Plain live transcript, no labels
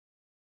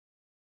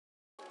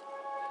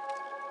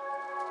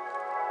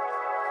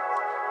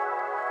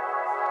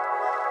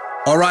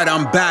Alright,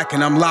 I'm back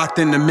and I'm locked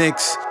in the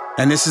mix.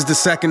 And this is the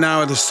second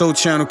hour of the Soul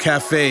Channel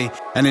Cafe.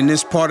 And in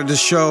this part of the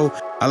show,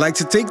 I like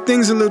to take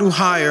things a little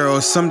higher, or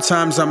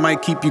sometimes I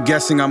might keep you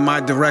guessing on my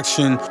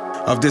direction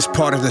of this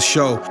part of the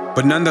show.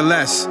 But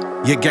nonetheless,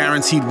 you're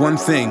guaranteed one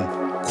thing: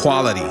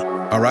 quality.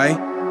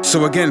 Alright?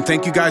 So again,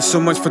 thank you guys so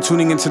much for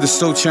tuning into the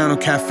Soul Channel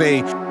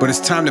Cafe. But it's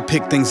time to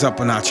pick things up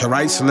a notch,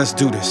 alright? So let's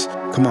do this.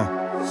 Come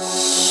on.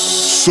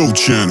 Soul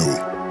Channel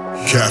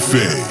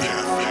Cafe.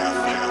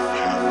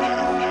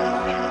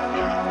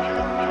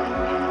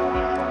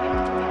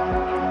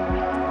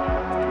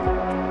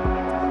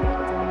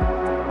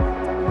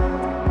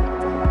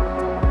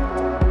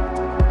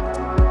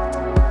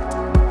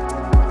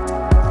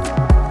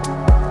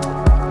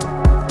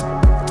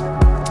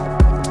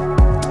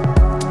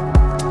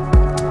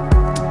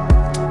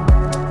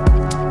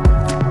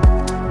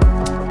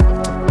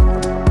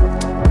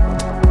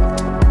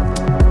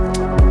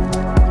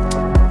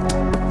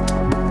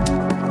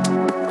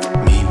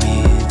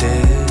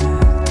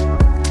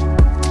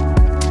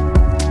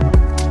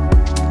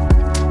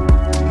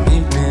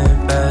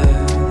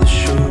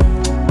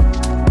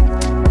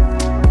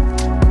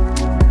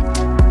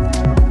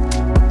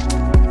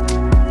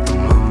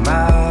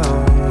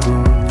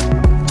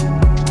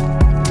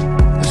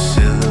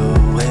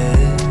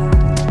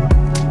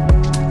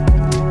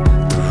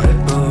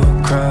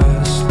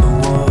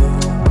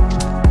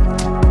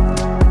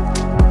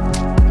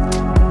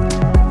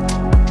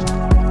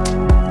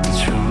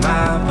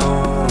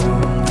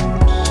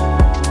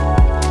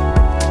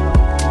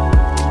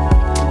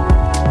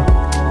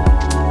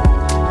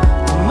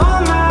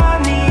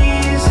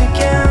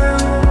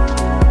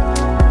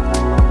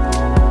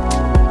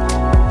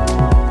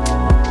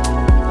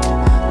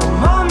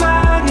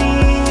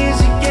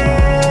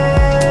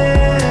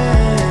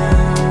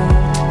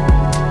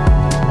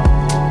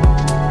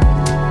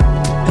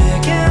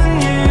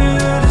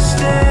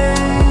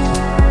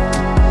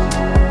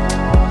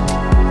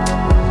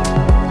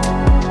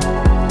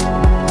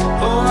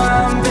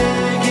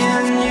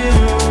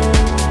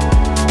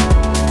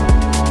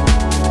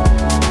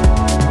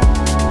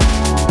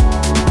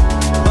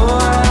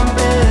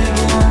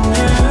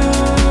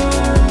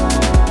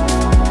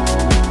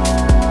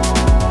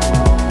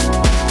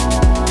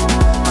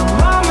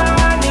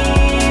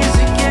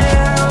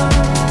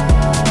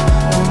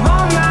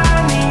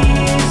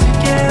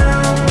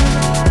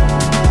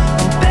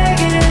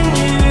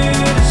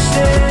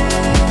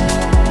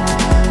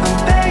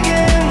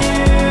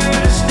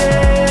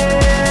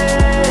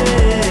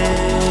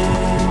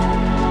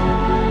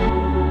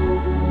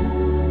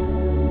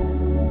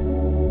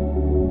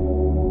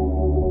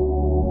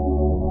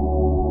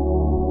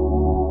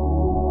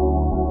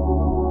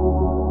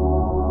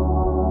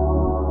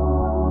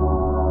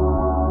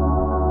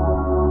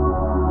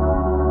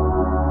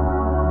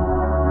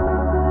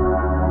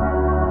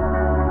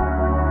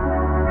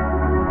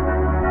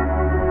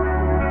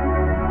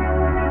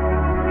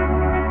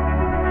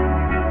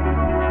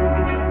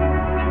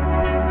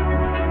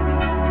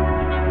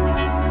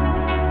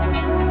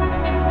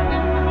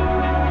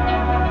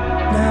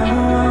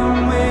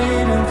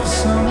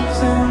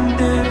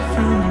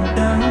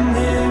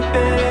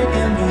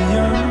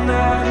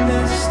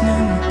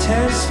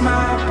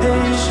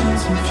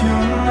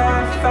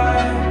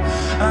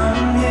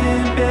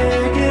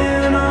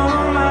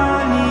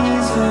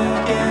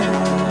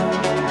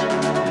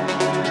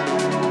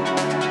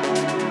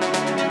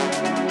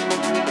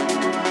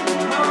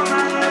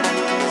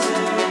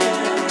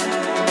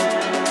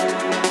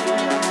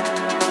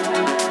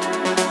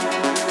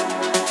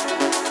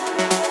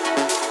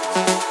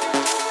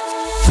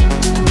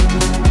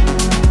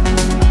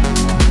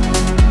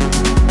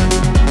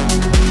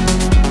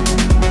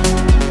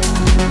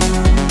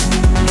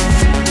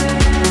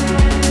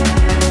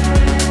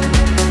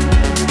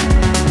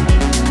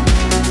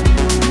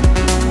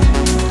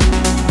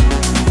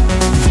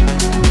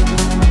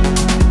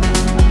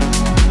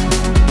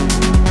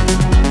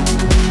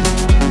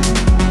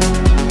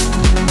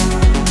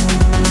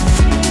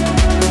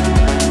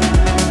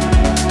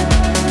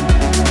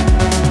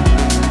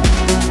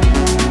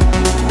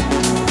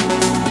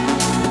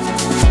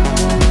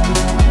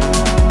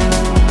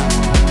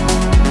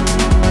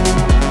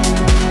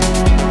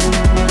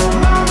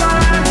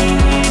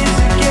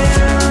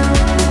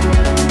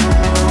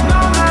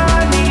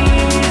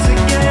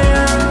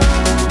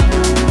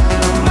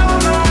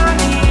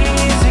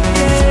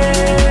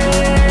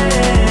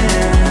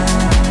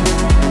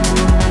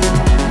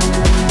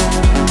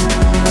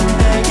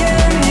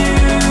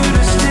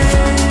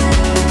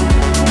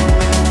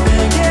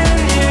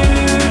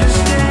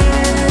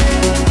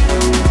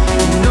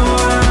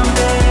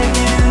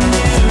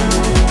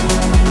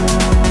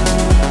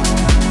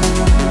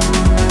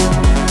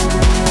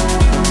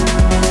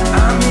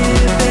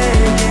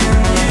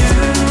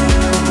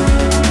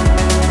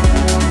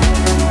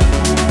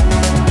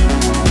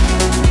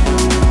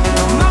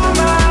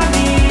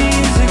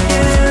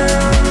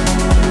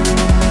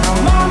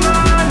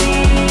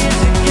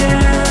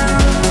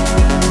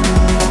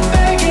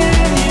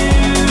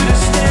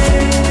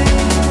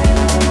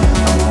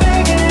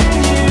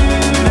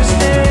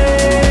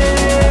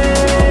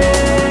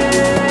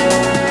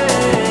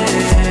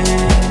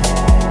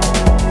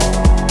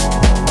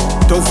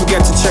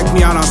 forget to check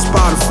me out on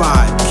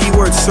Spotify.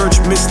 Keyword search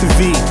Mr.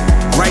 V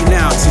right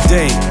now,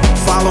 today.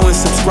 Follow and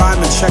subscribe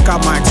and check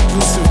out my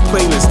exclusive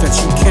playlist that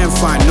you can't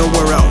find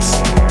nowhere else.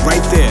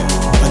 Right there.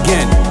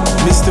 Again,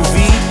 Mr. V,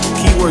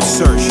 keyword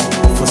search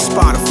for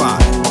Spotify.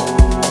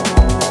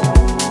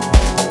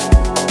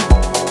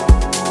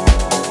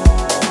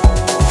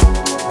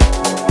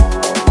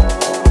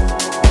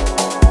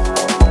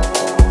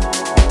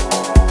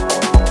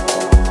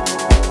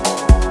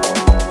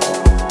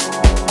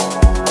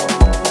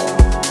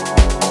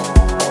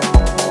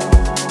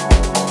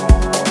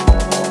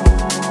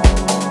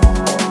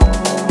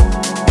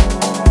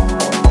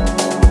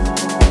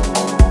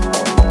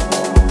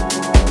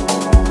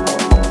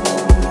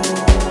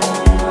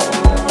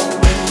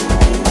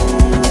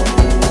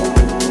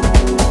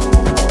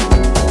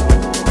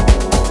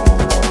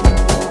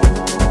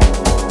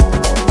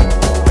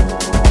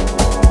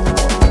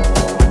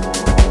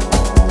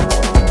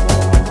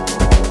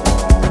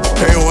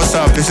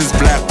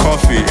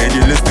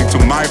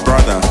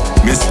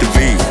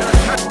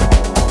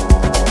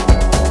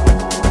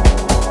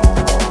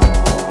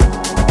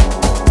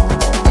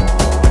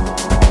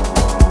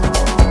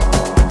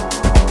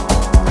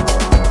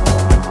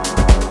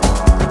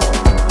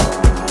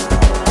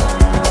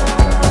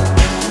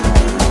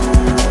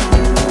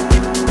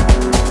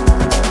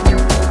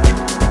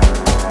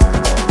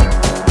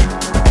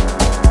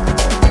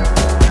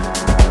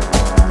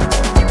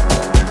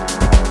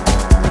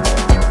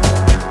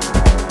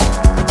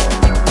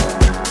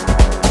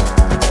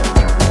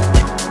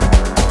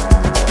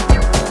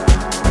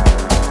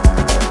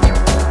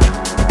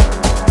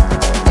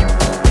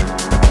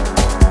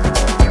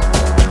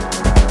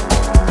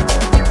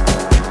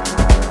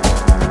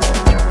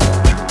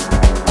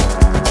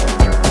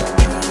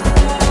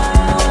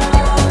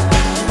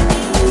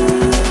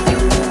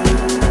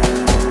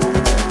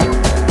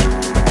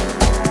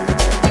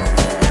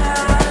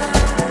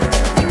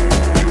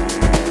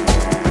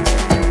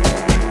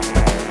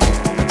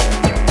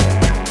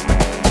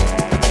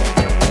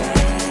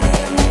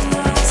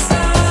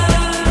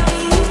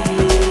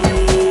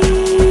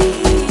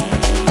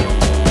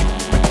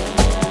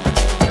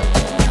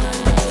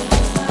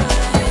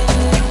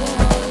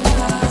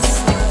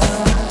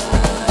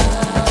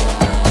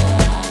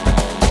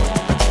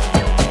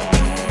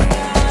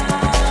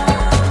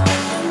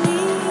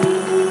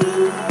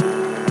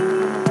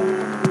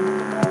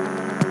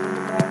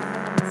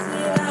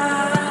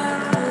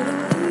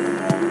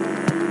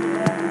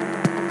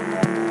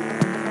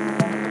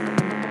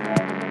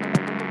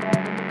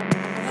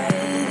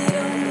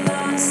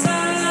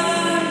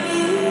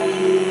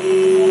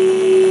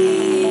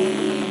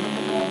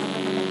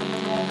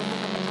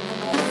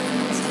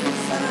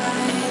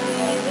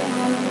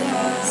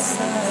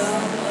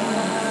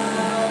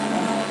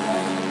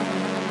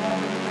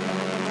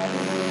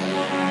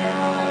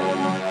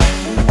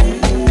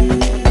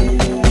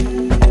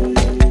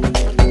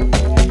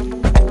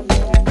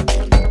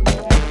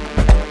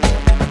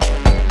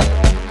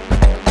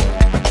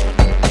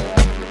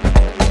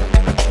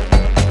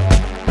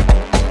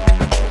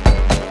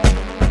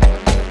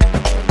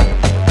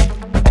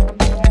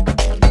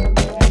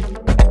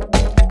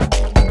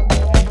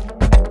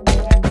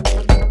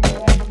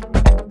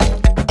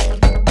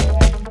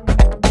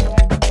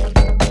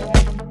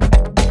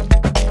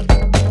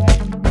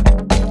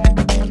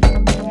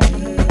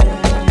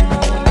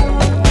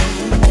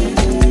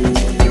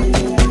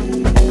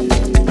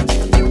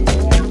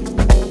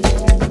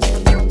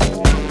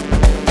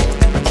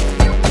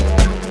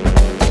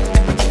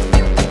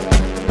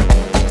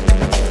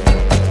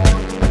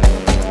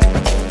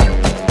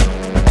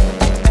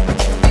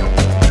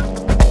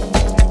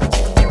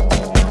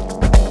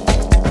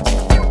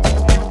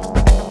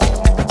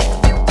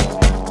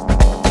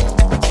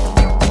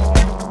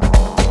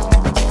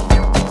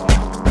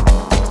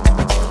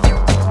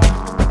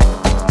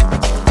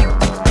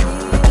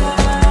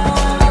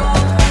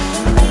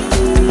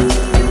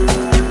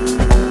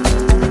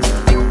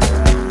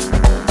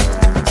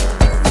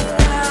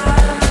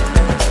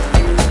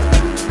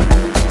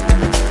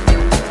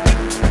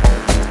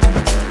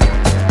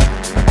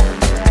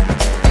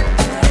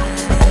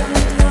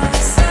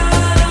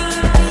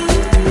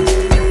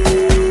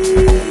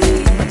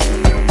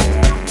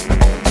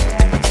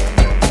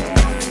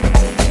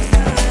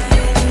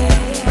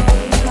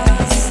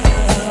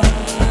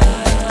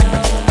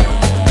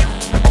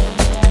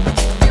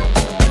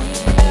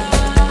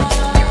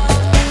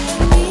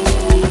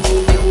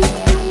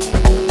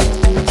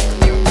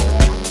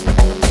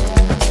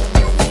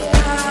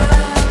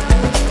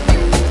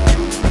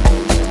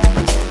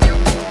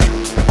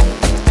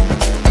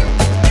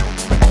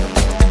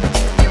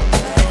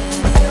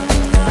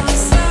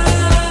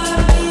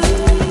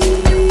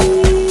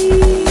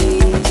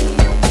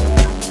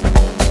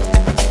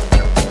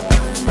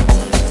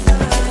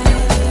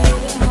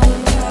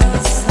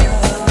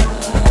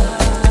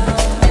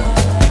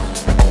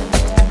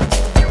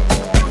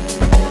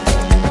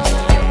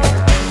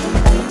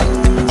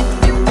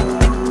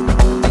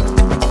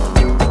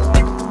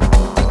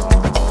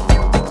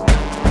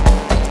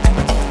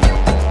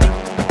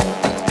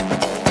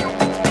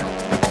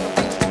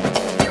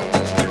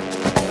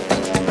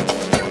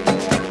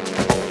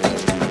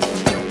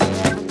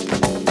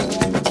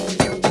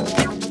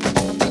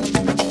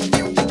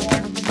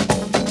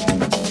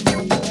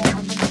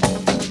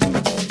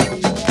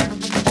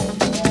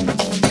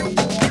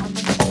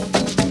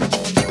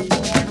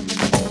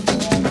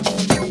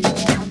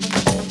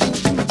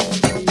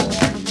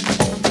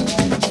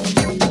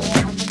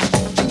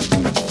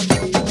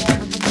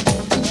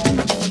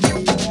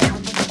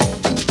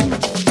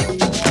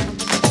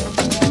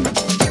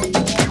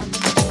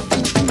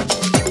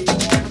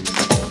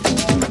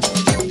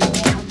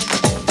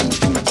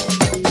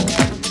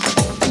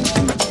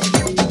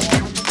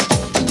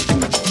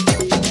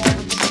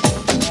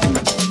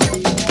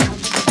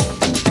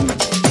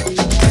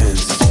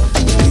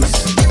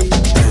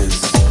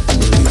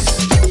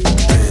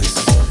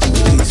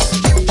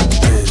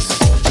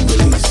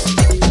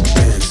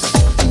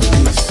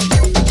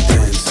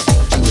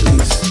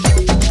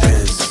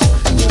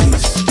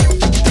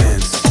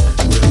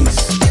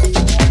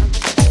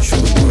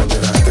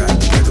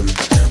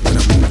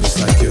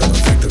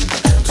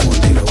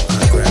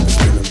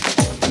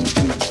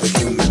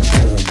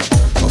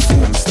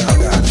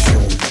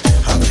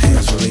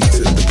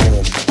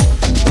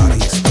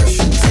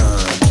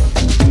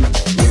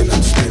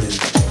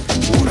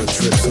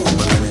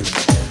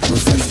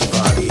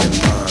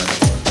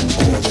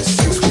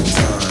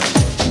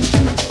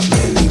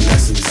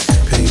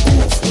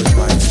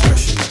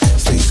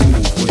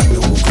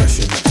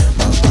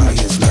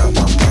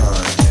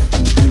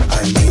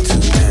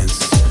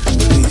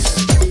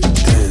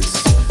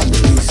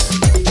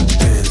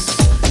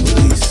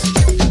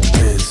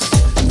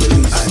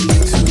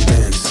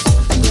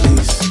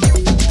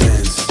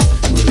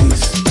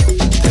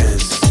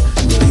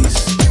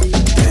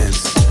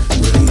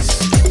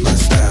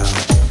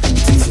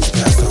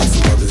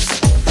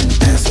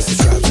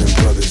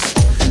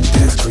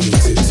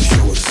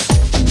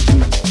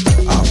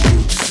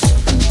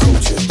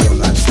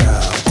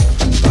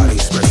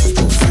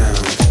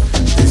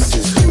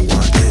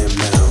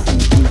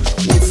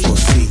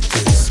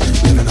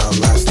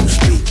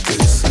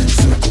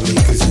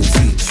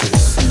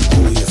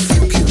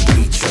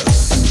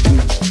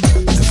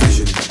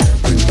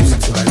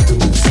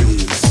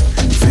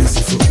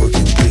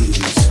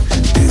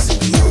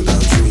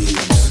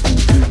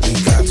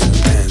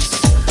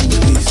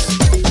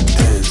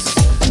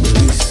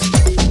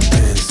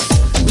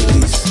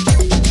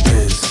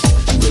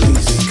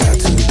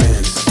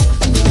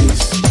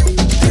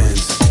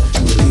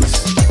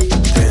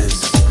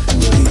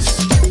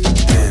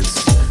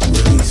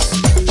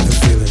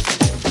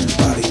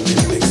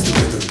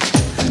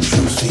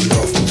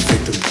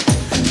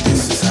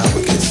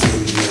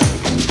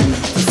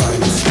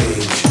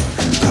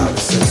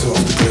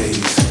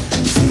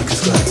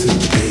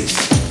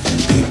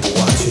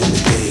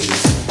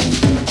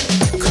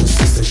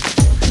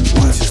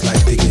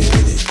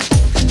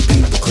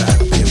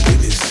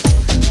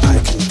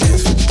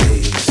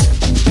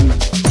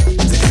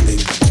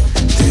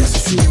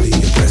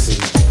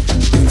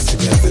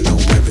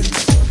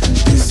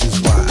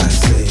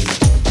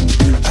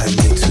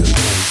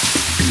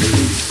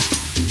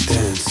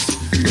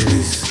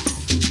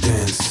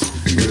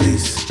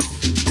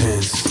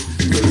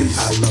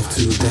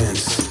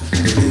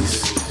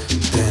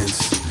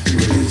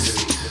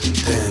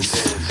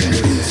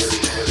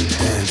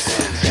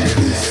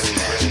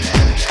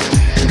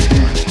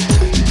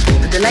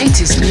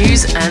 latest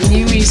news and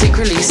new music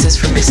releases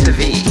from Mr.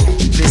 V,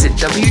 visit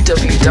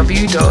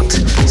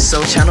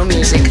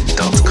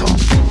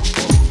www.soulchannelmusic.com.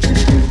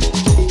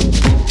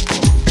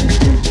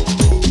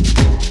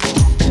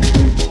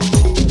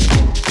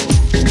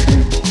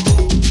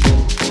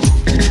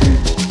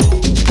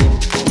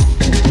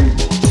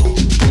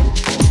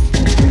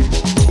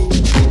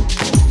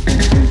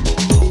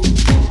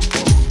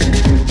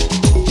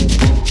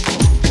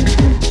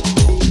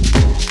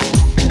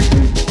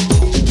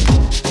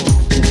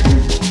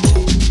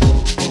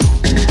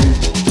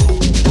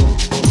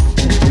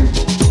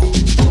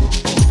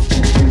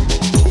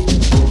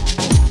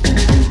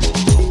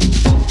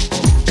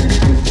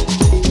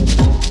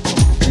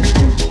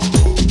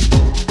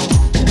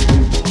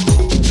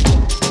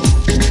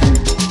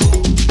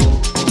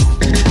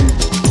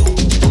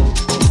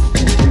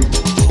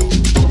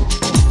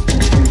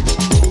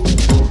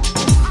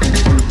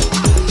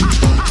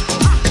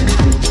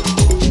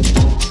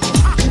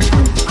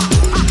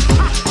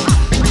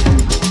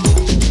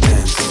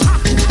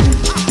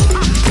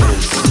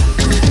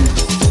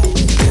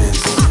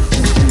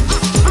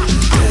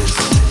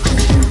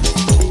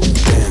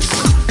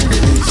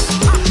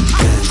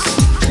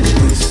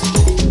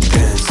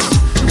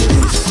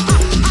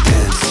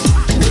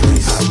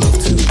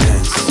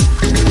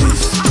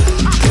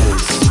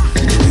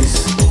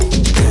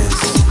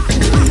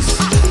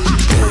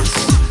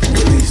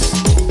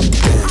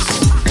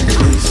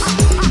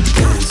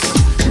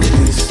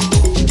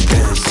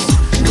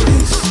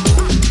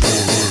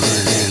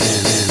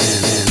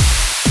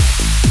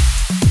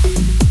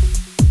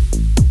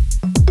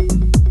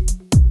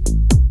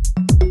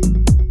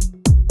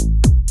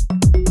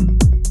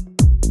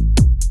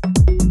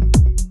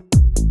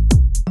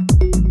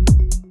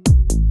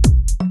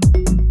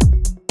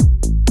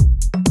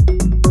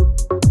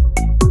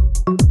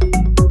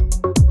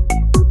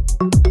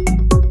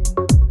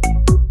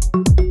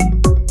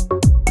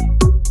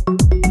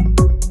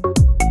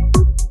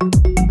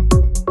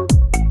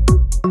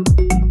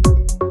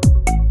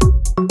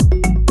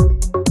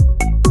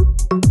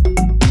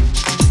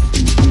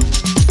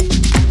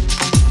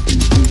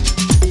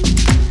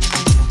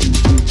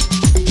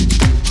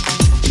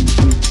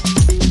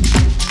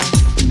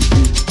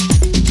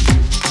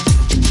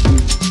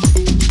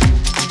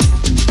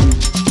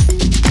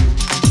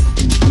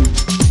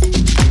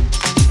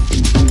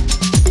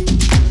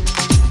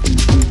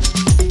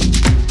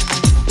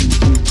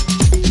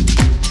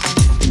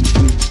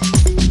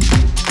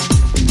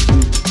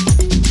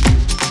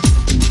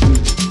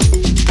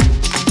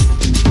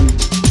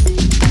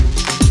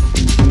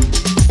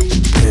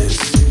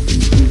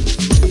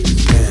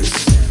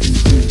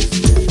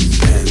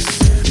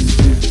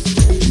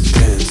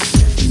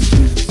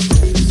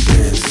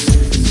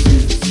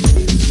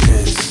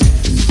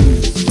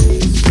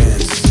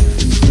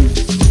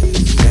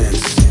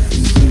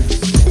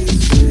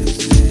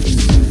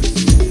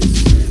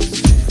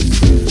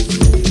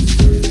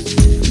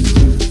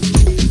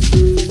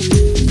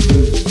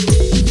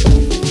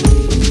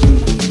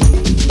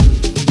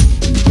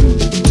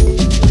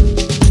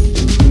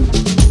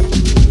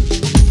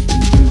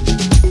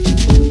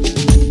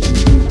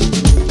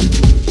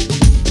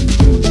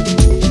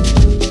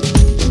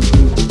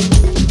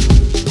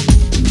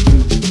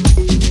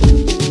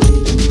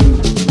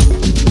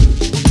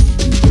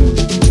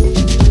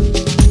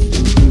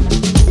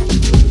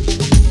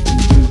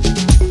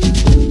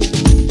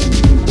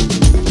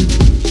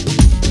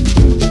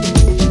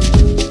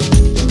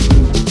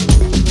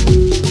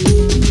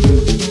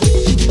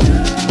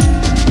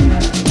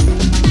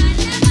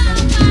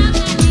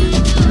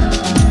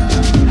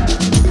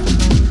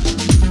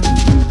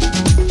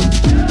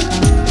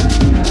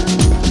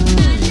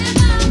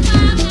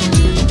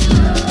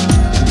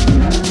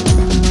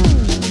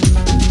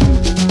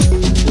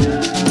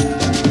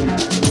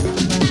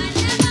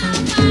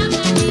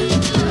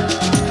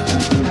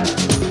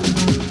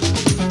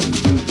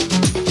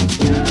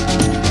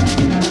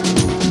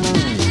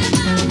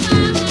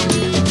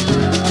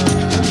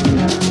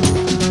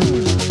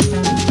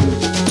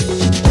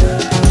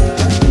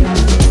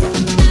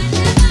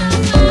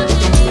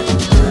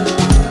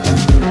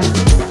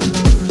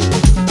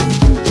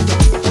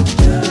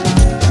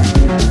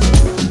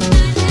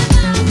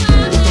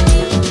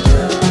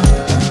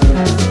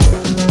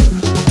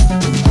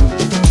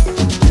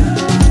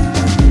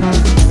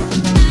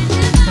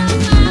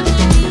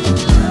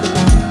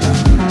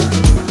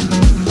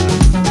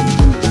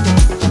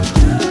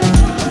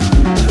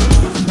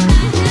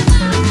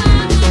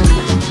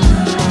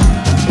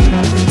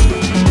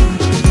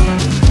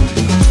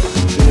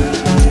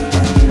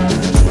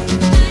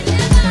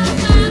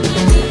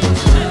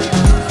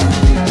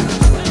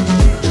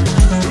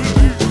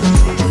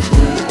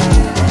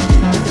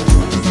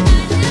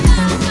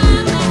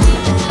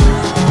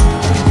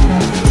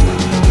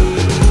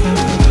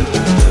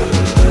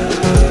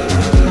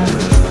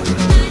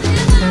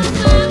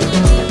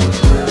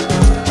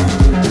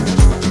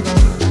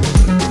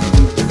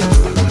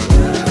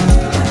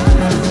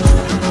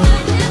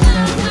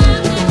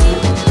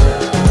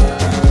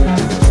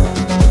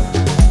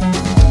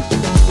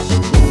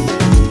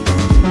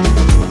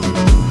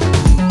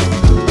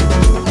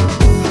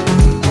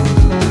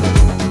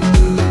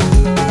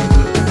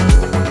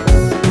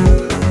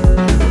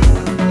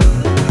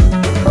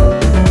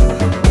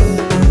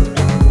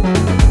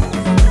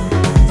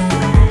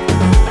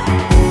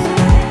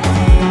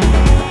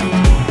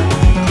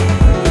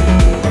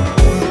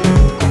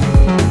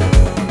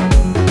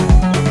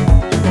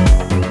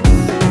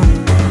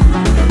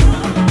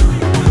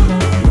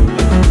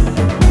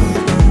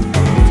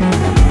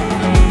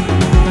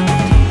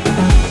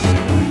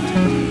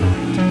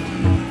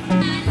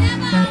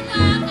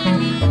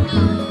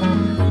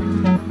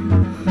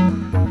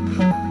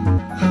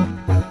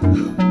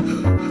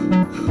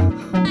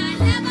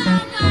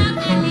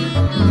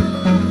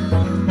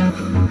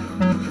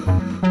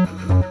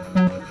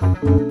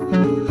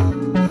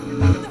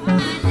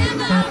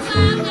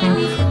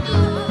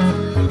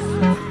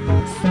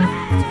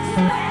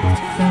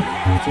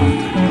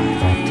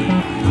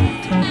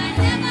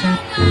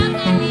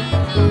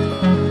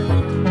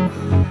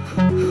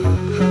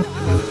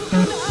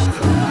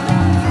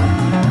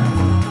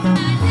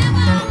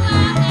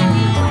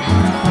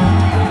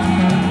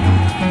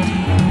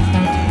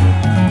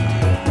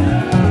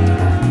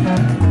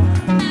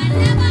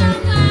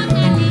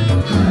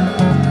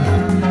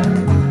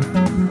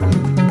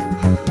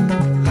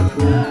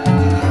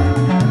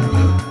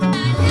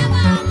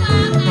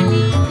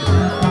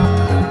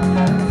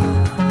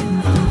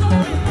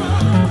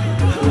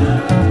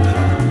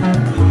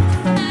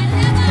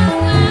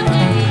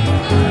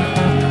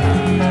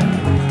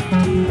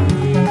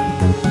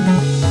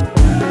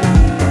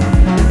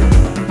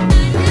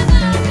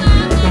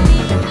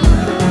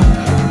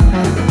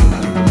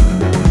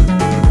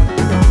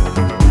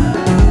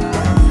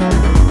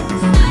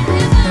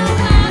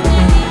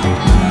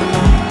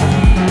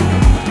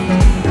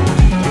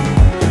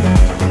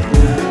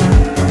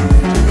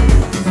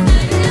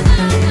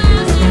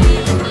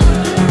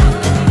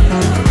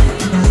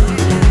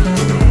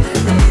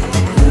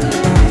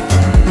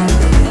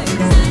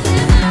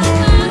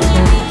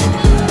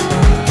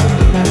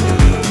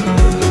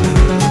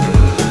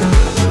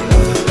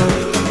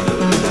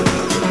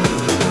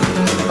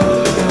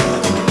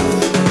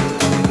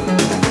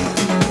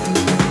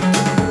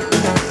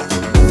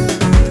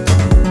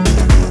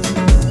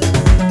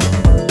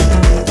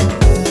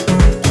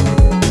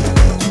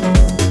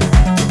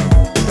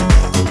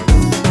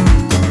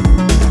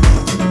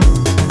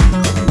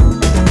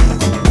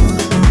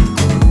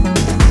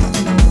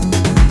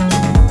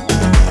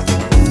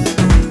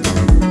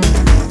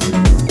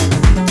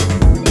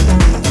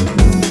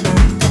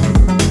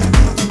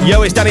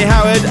 Yo, it's Danny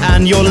Howard,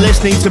 and you're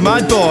listening to my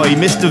boy,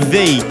 Mr.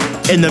 V,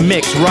 in the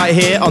mix right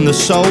here on the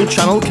Soul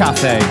Channel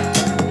Cafe.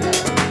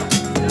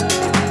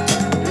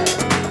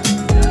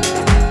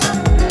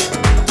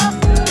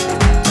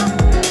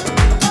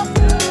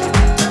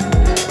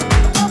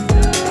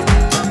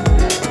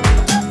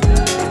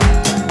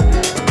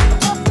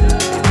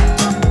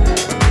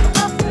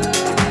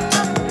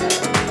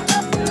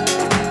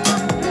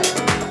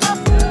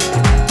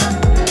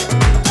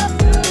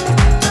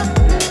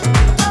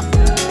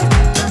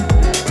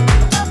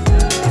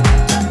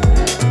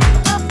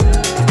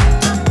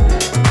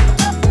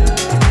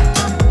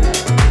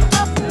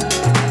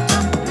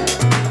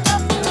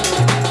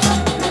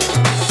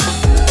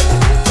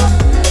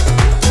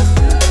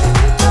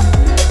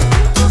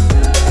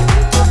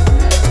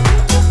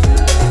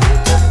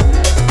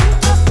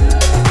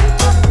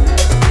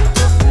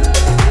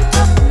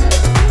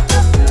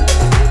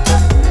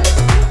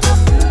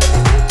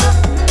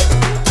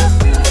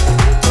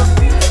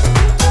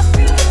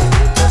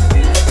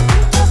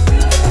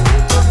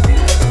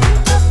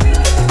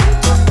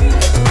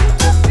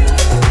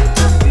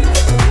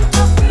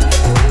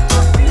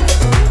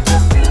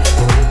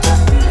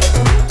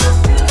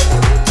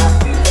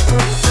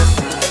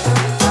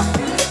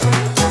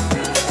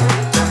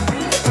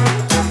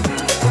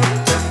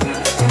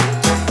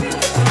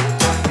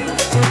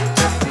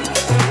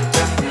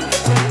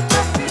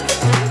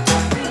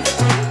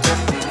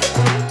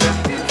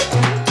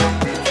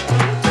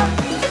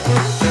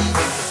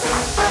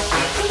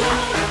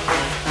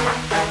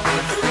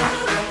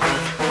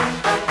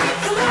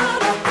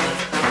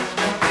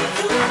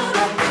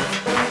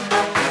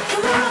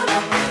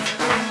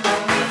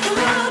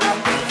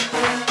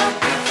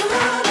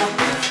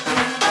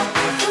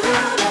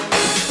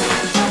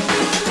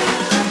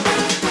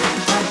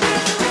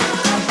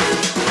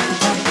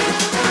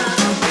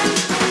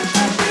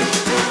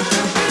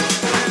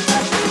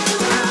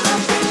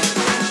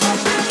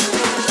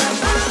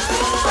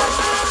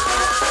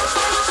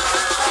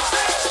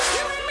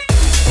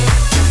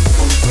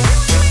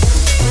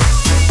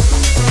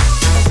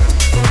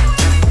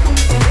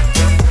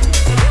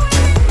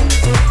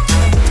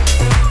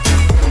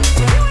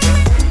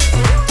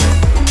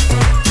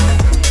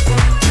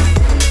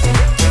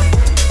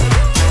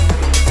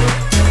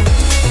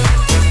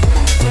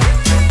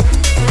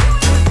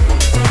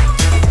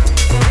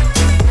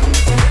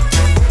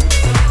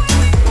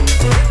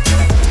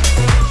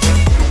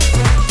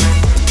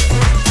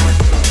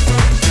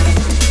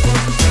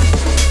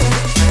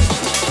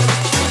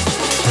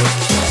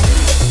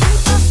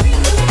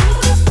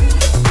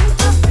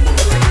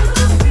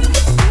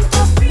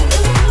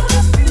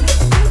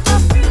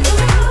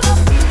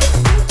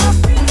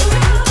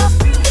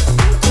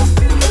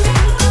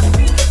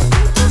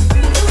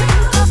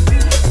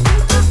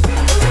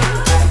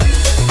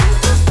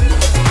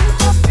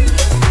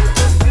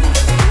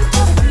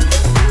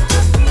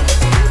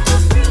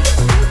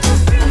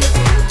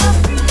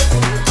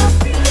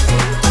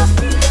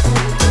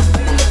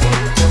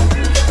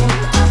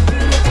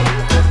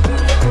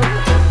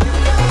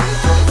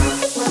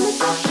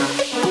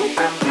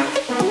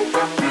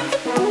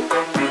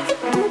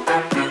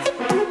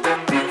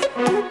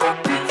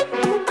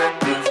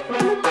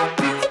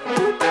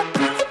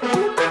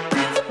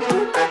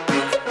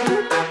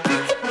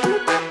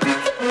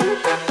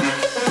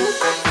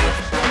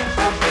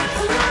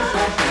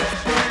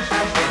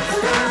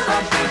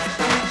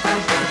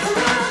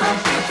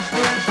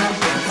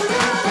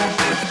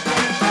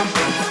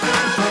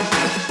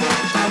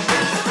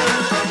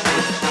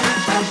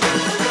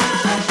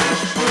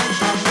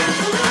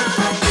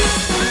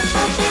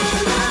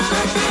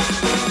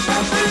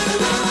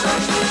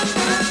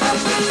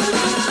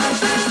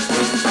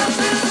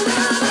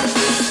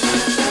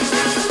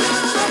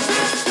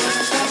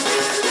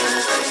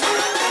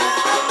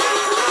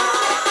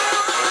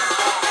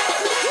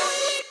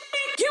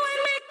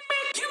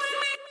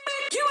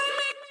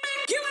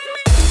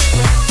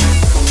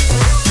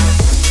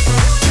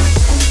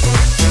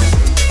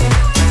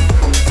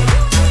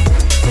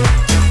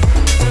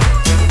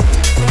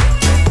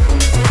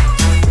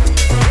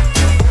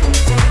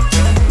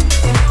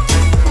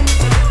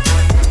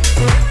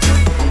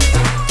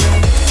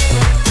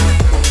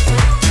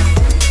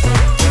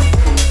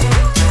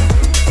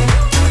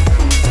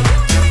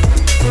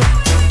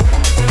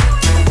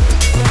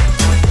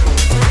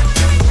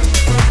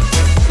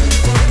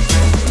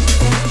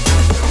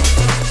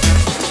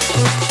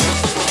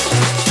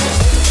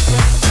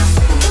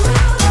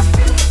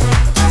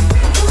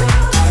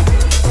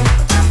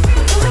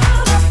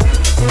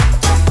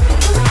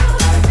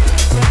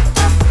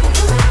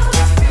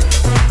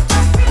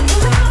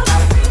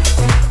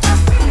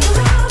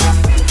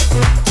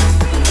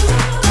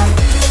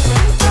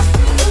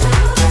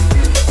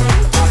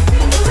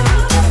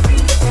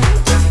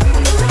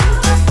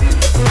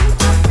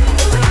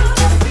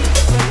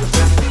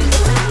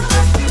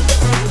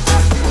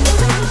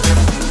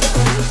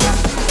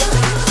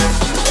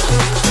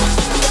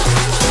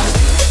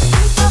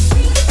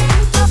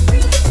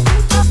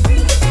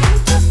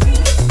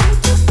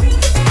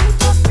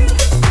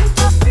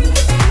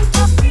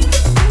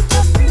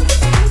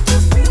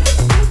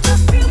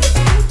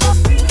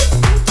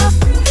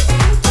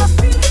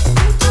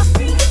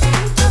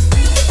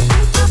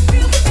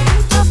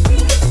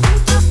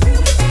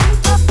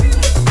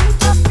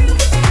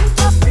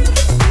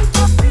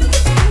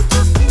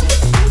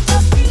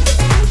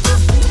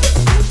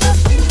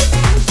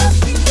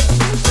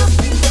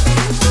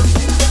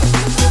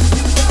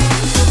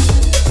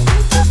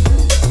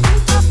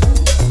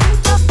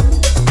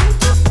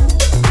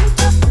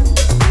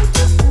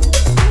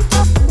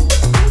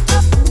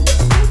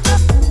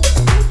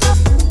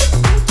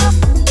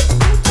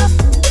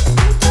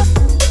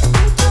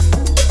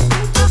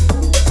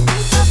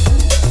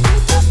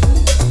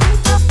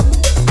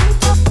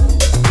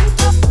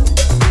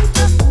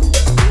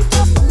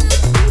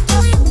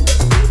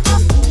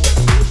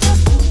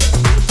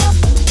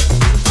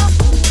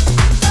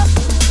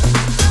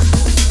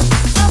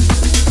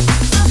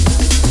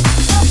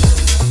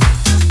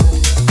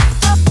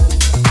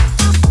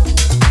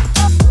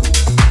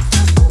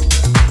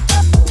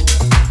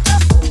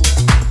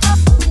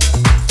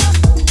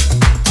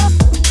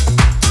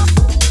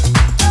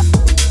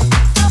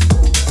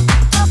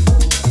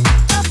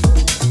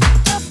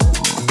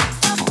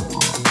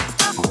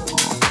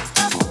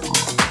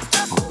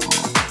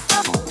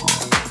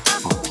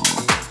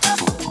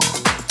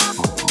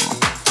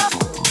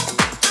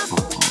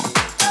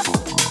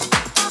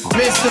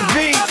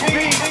 V.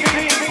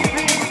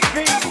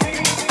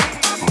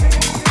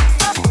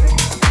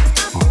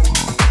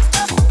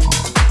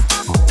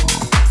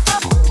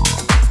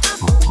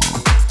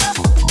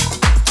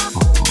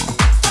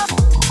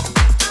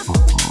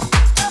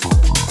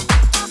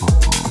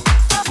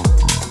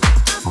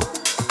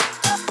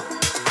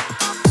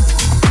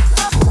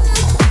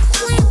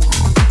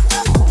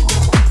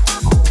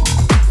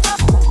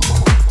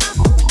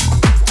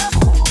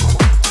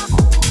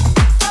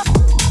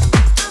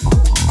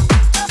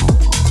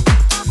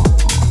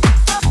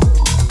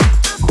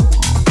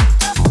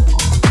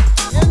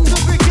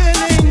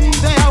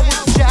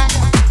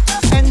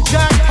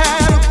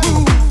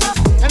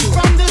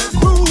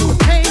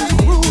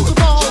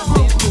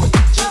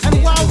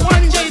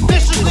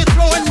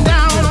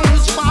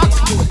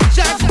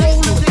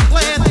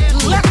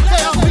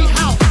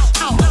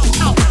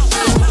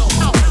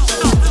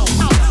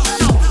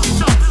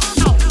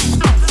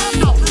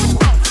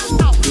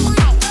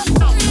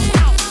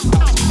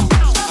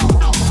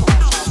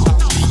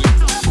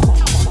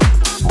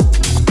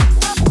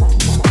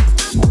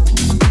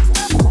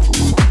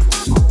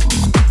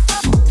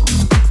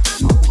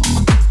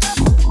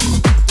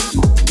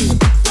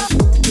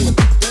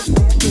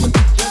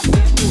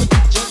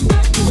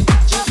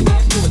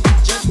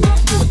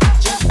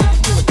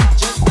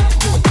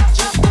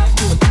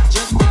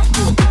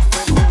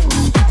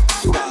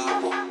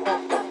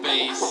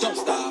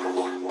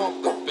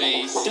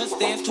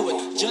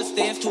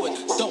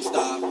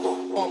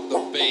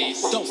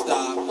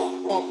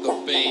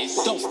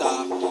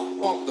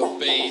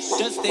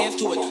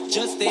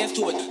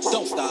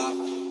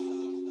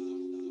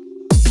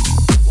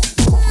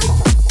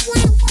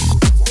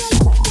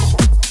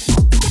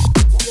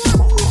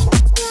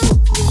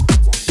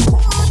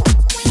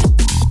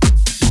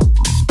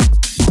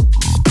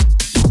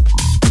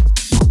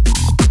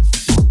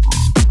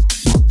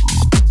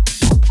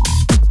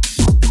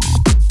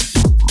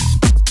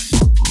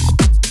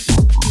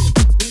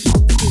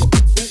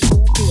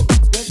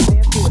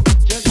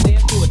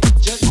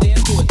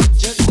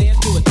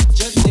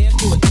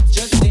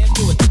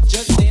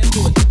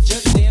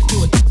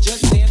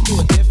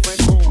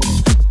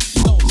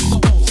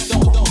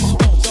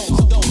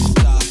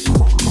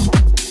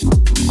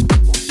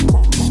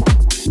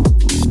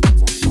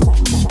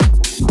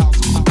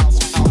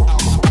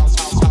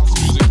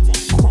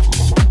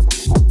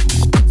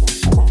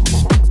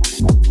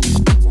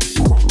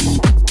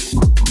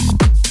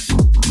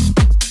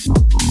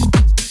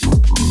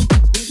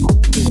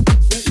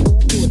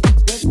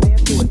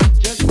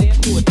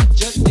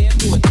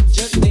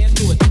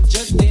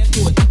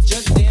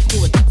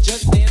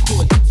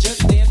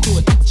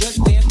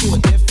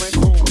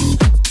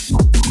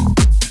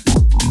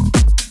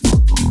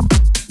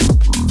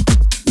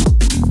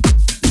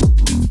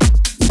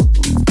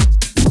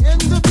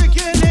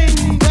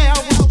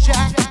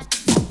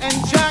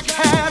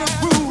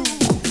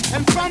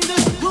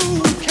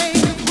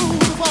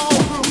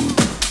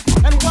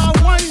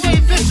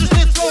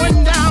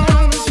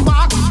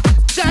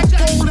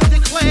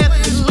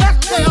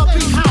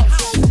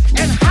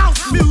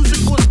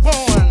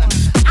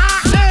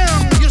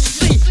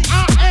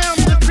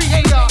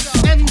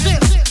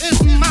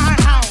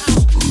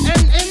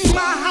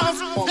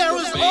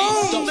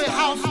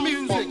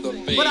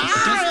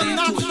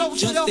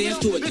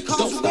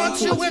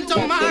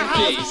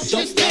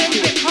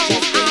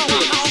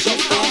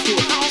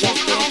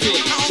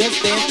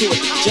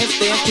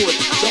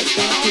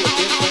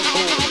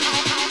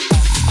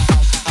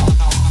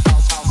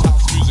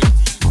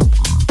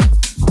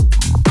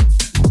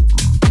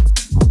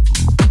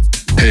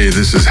 Hey,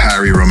 this is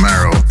Harry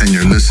Romero, and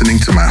you're listening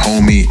to my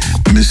homie,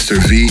 Mr.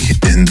 V,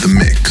 in the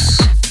mix.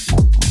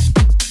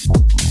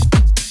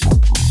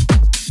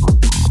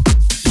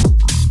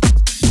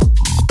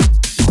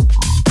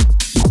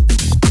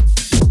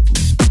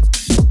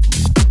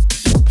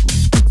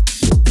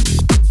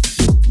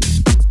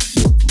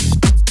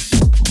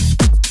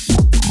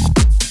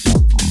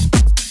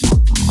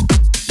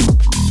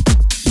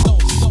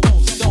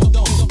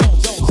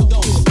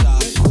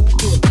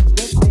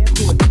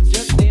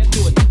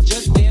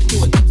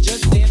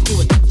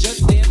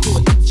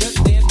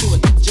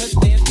 Just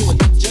dance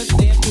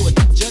to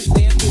it.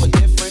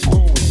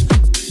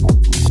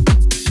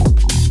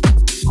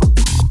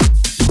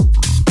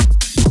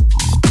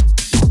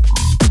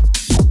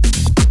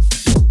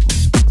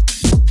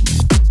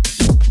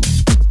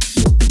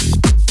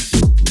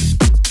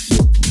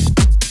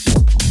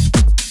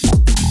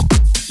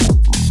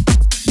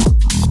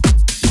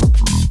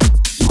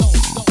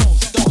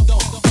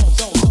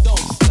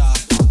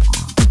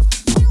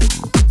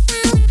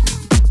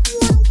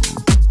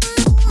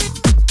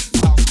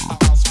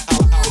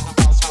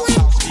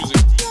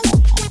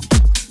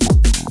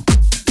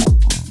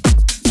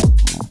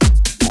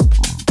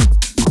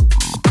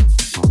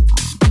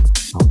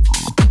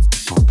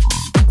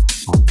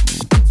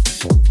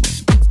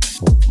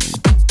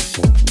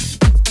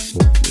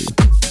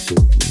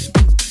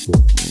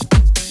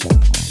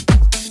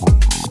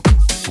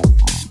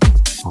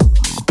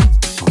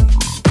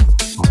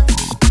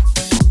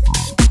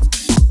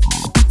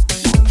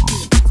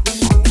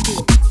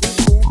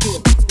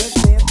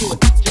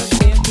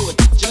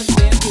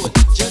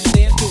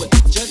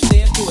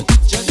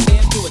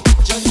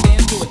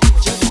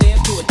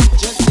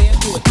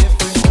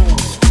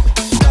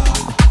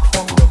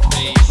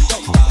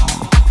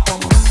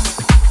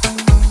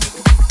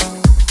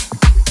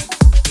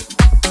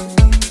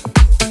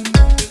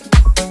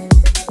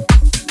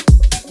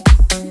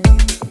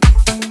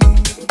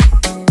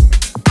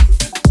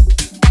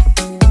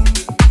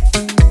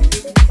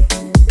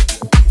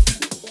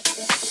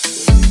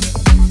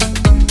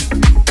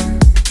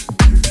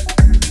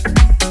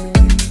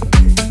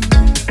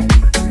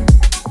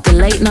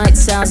 late night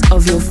sounds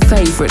of your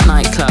favorite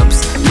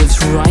nightclubs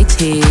lives right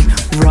here,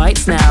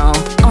 right now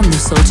on the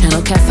Soul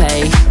Channel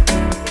Cafe.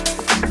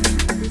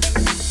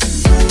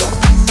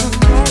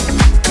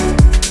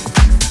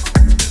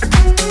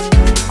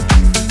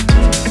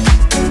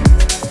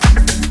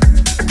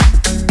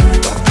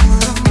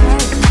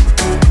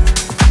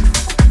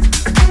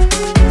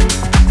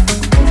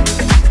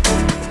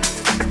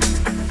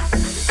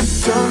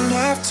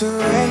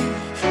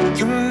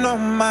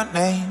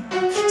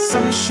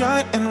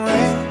 Sunshine and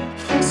rain,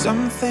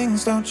 some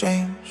things don't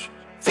change.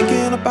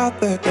 Thinking about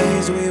the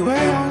days we were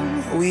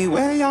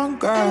young,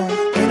 girl.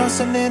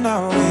 Innocent in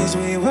our ways,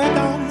 we were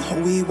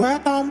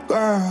dumb,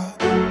 girl.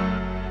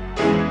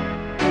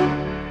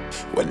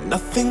 When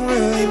nothing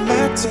really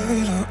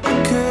mattered,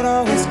 I could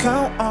always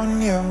count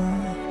on you.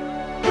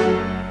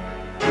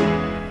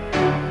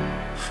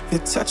 Your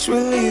touch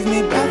will leave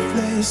me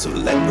breathless, so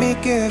let me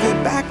give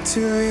it back to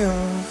you.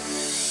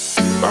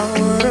 If I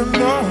would've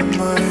known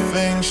the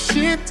things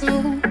she'd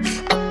do,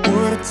 I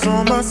would've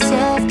told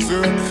myself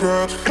to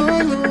cut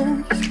her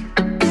loose.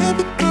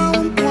 Baby, now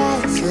I'm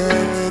wiser,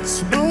 it's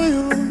no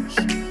use.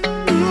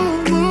 No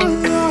more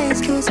lies,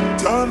 'cause I'm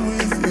done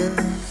with you.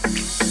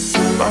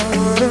 If I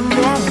would've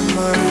known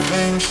the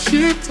things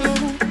she'd do,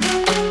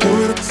 I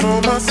would've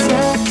told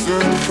myself to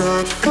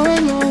cut her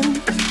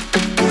loose.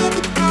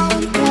 Baby, now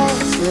I'm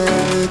wiser,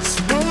 it's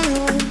no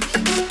use.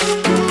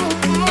 No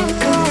more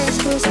lies,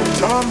 'cause I'm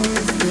done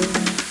with you.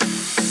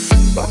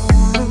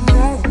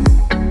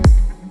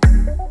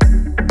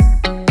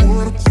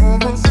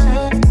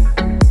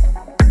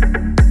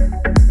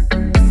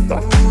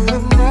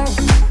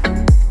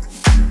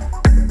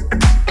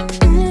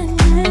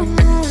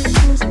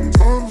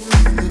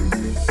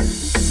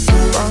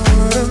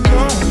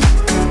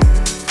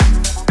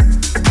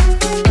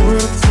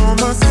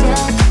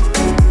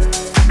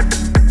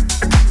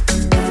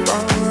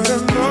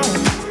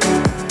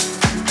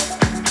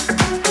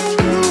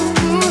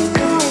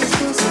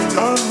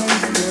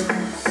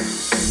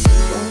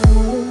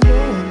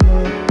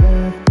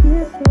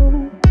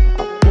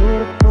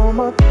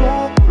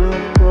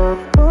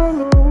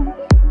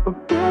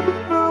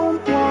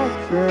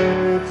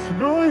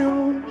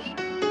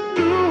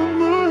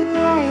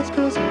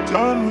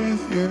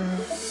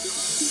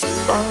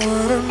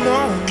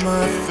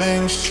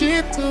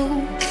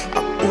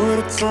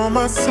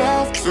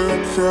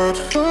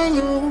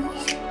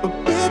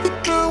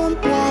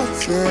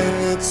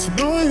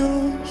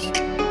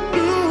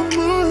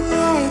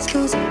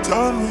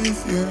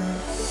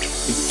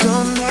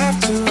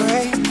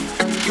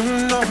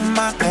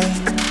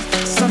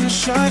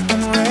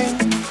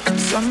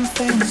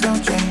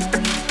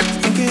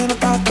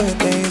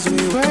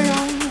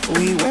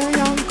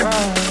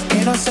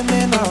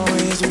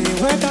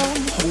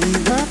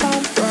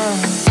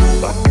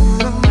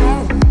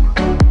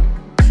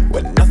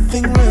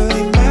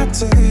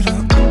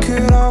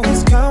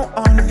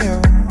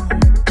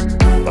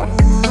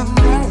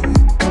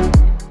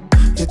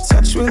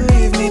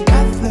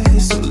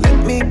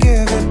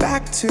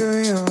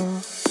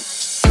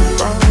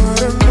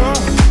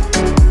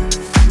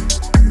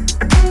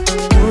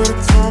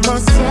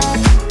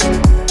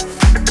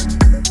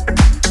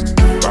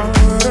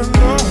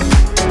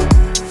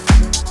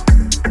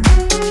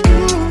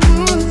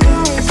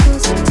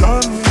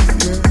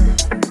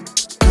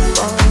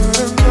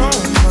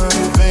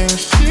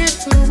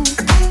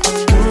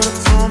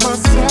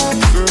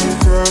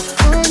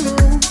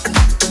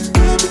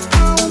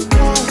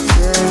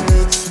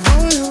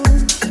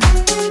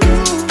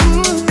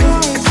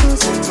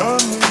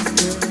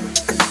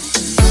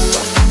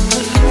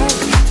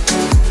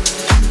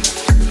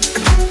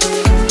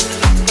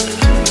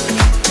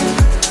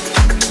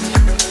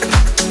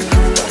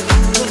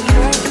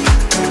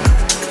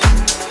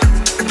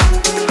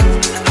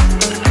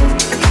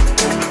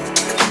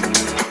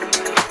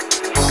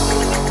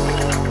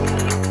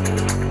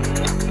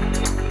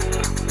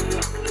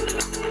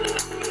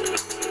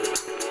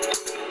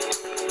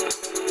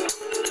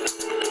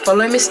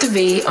 Follow Mr.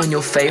 V on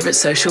your favorite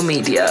social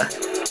media.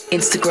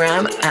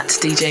 Instagram at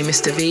DJ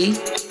Mr. V,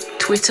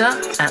 Twitter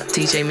at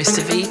DJ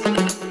Mr. V,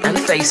 and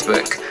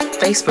Facebook,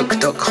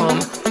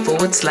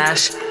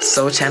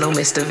 facebook.com/Soul Channel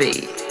Mr.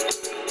 V.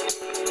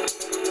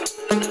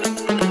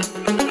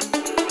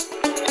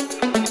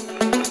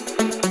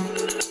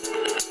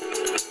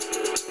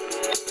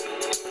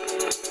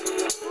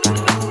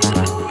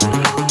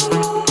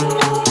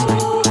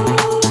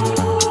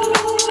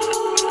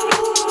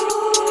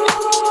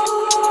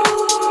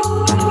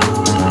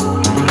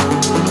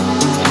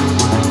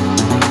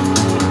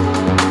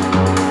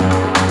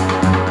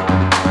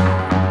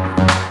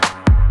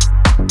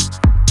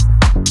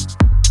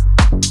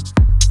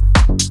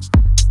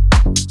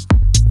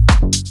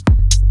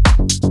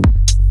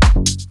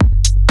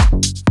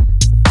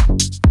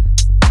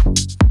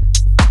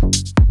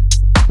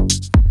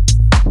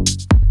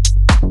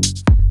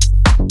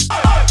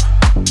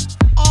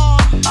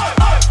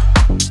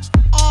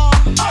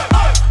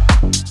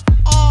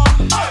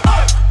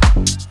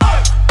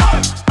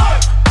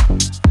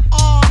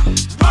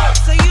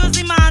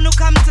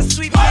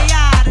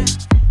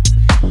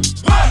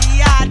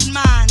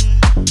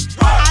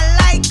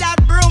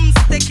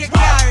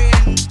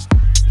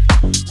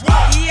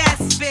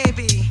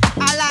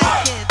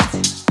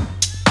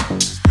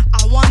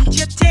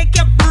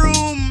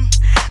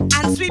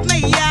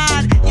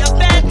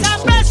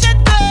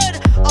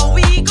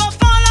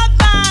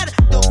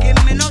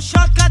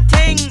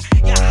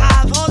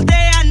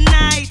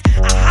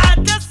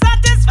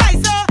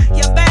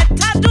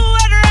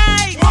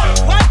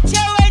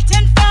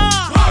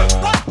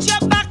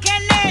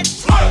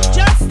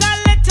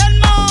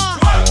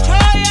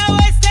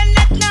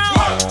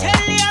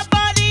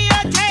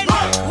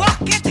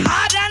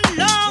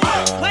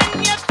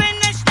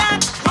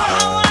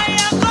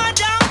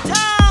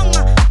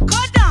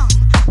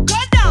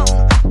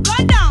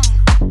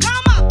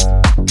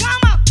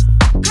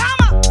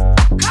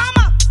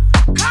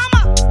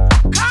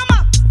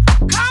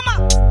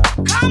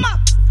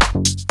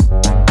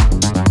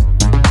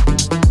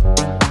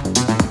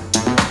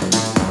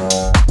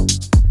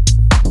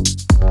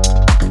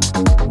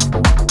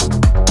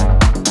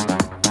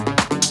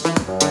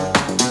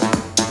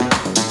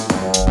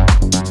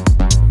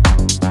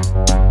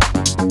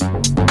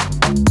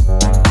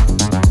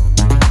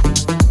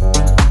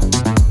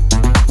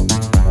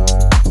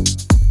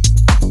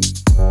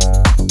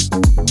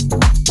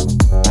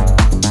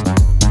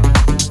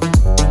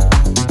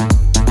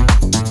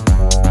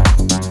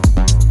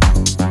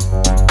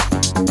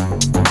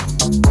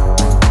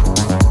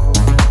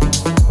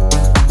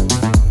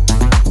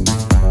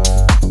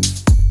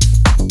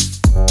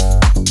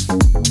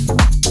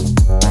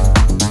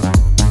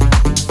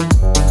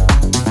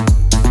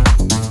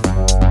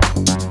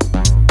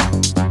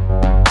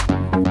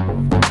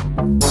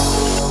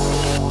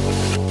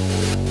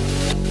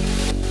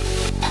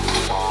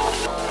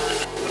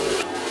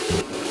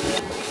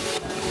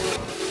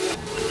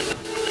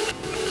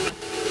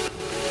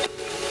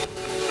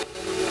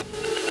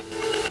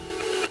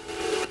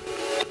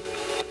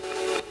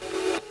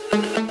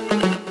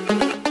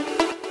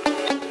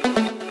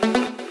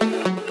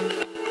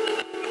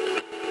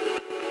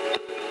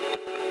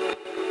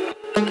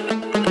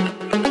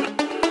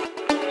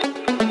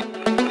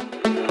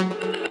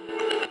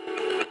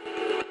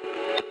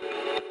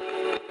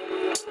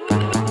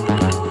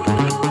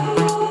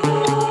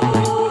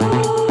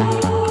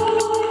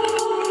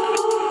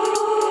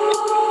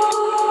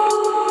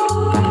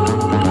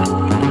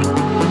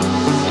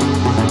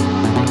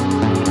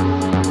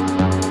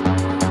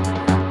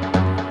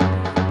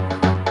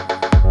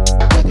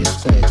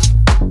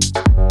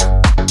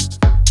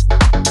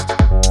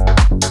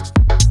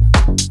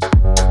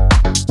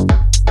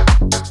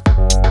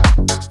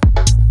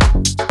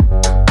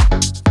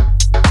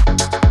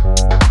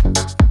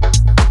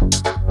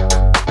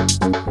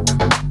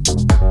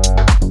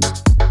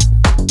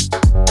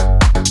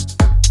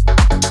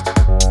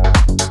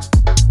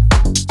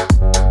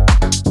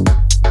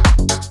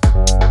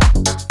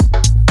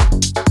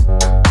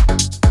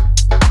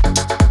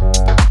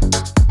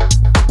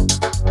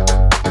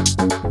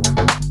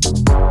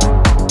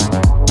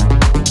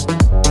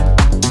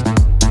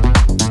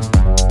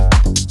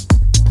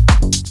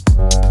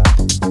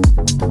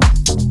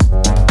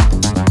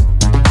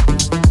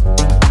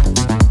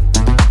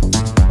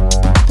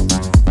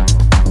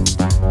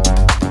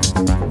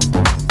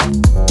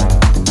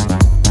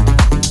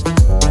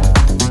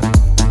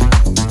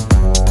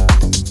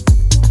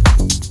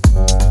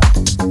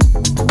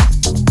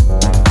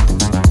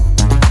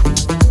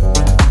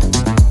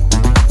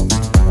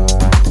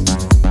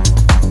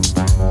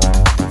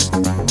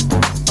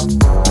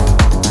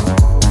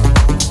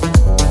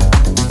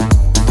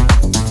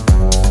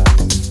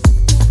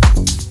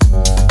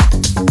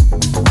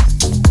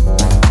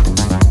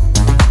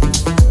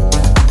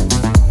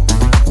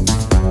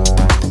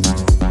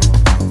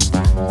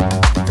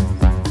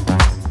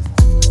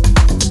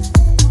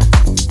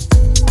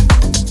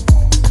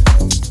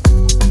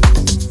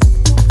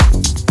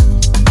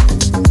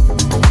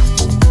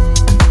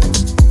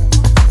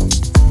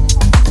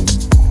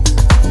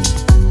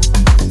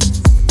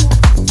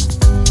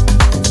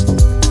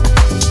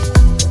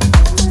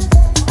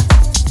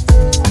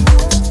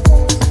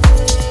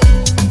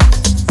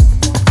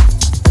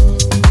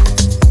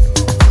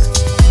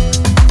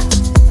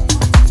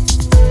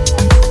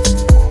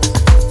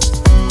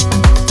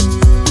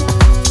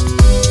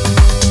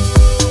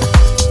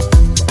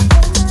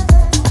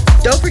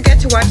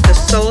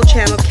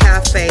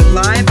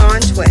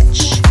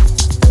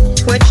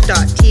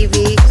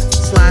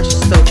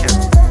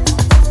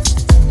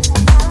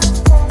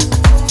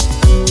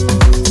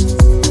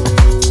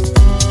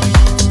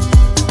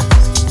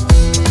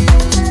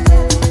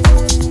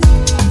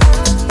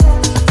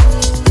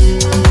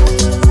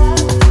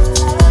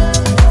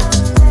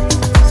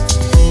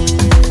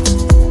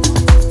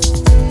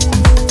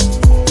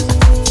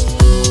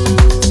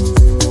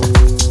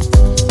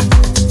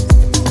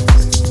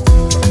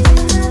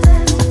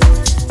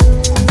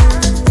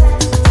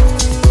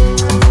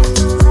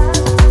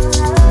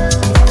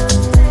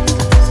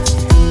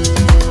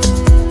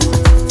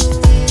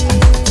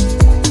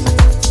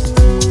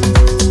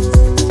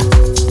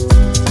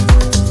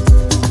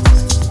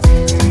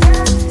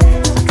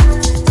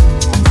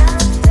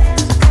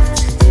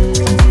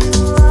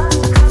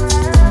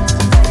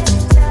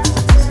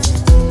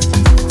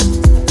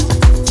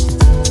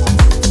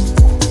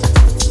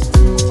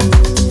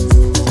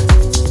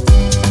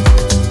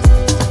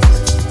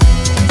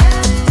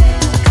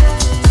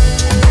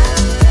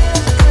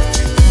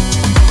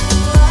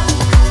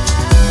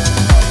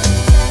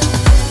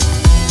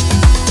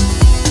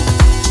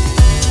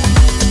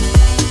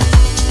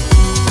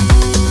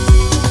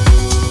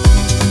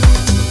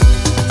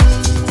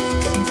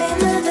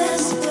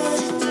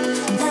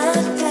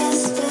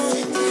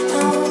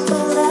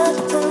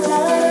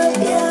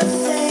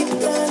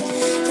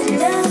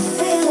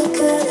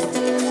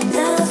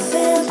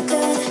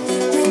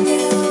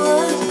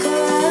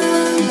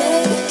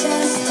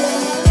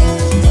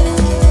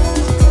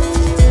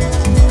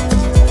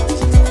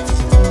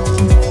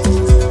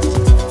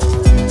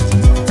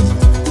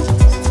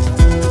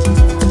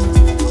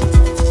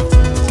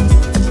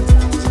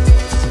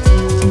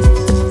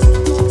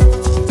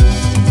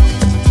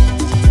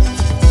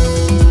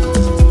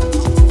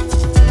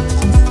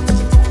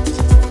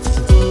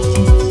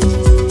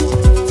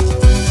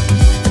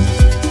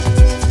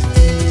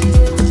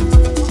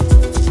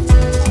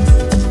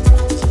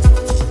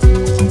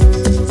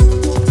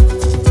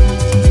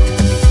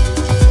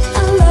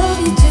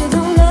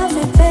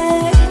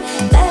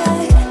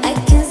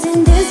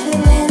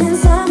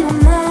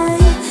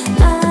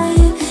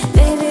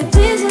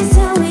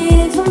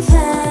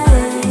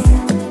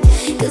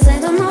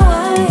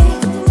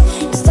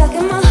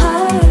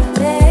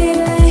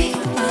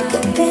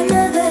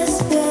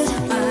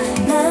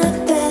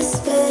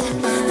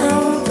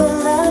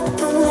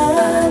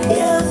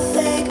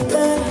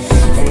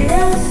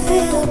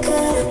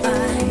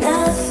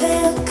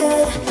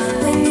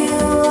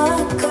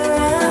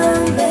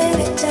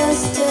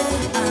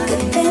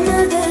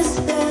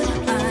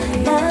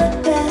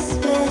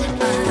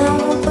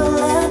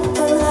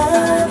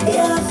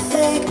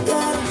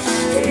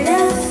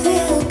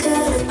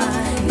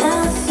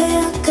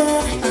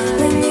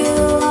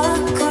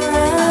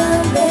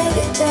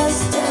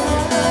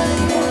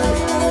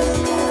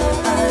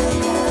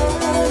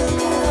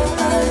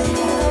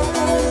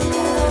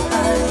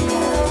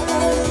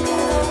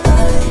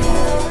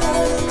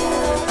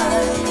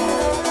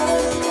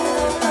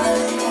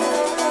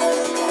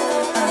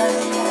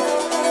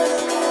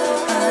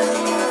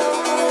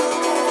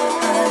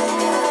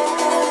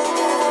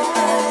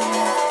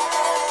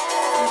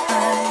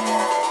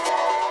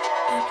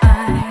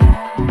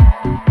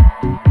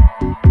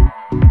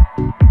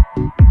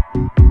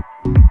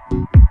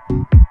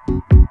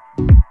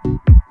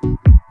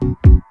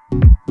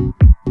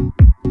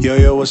 Yo,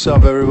 yo, what's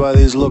up,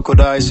 everybody? It's Loco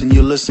Dice, and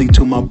you're listening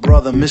to my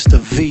brother, Mr.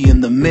 V,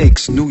 in the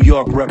mix. New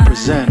York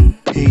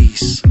represent.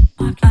 Peace.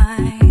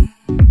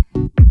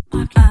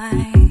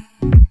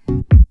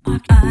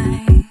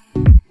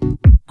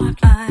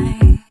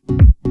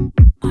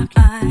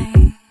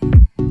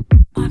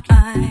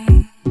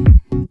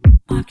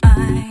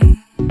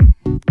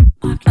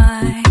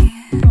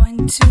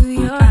 Going to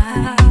your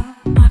house,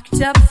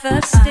 walked up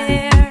the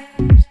stairs.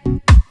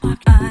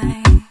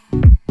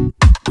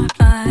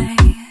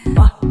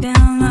 Walked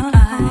down the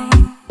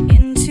hall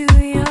into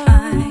your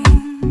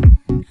room.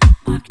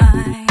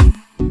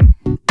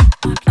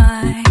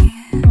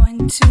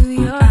 Going to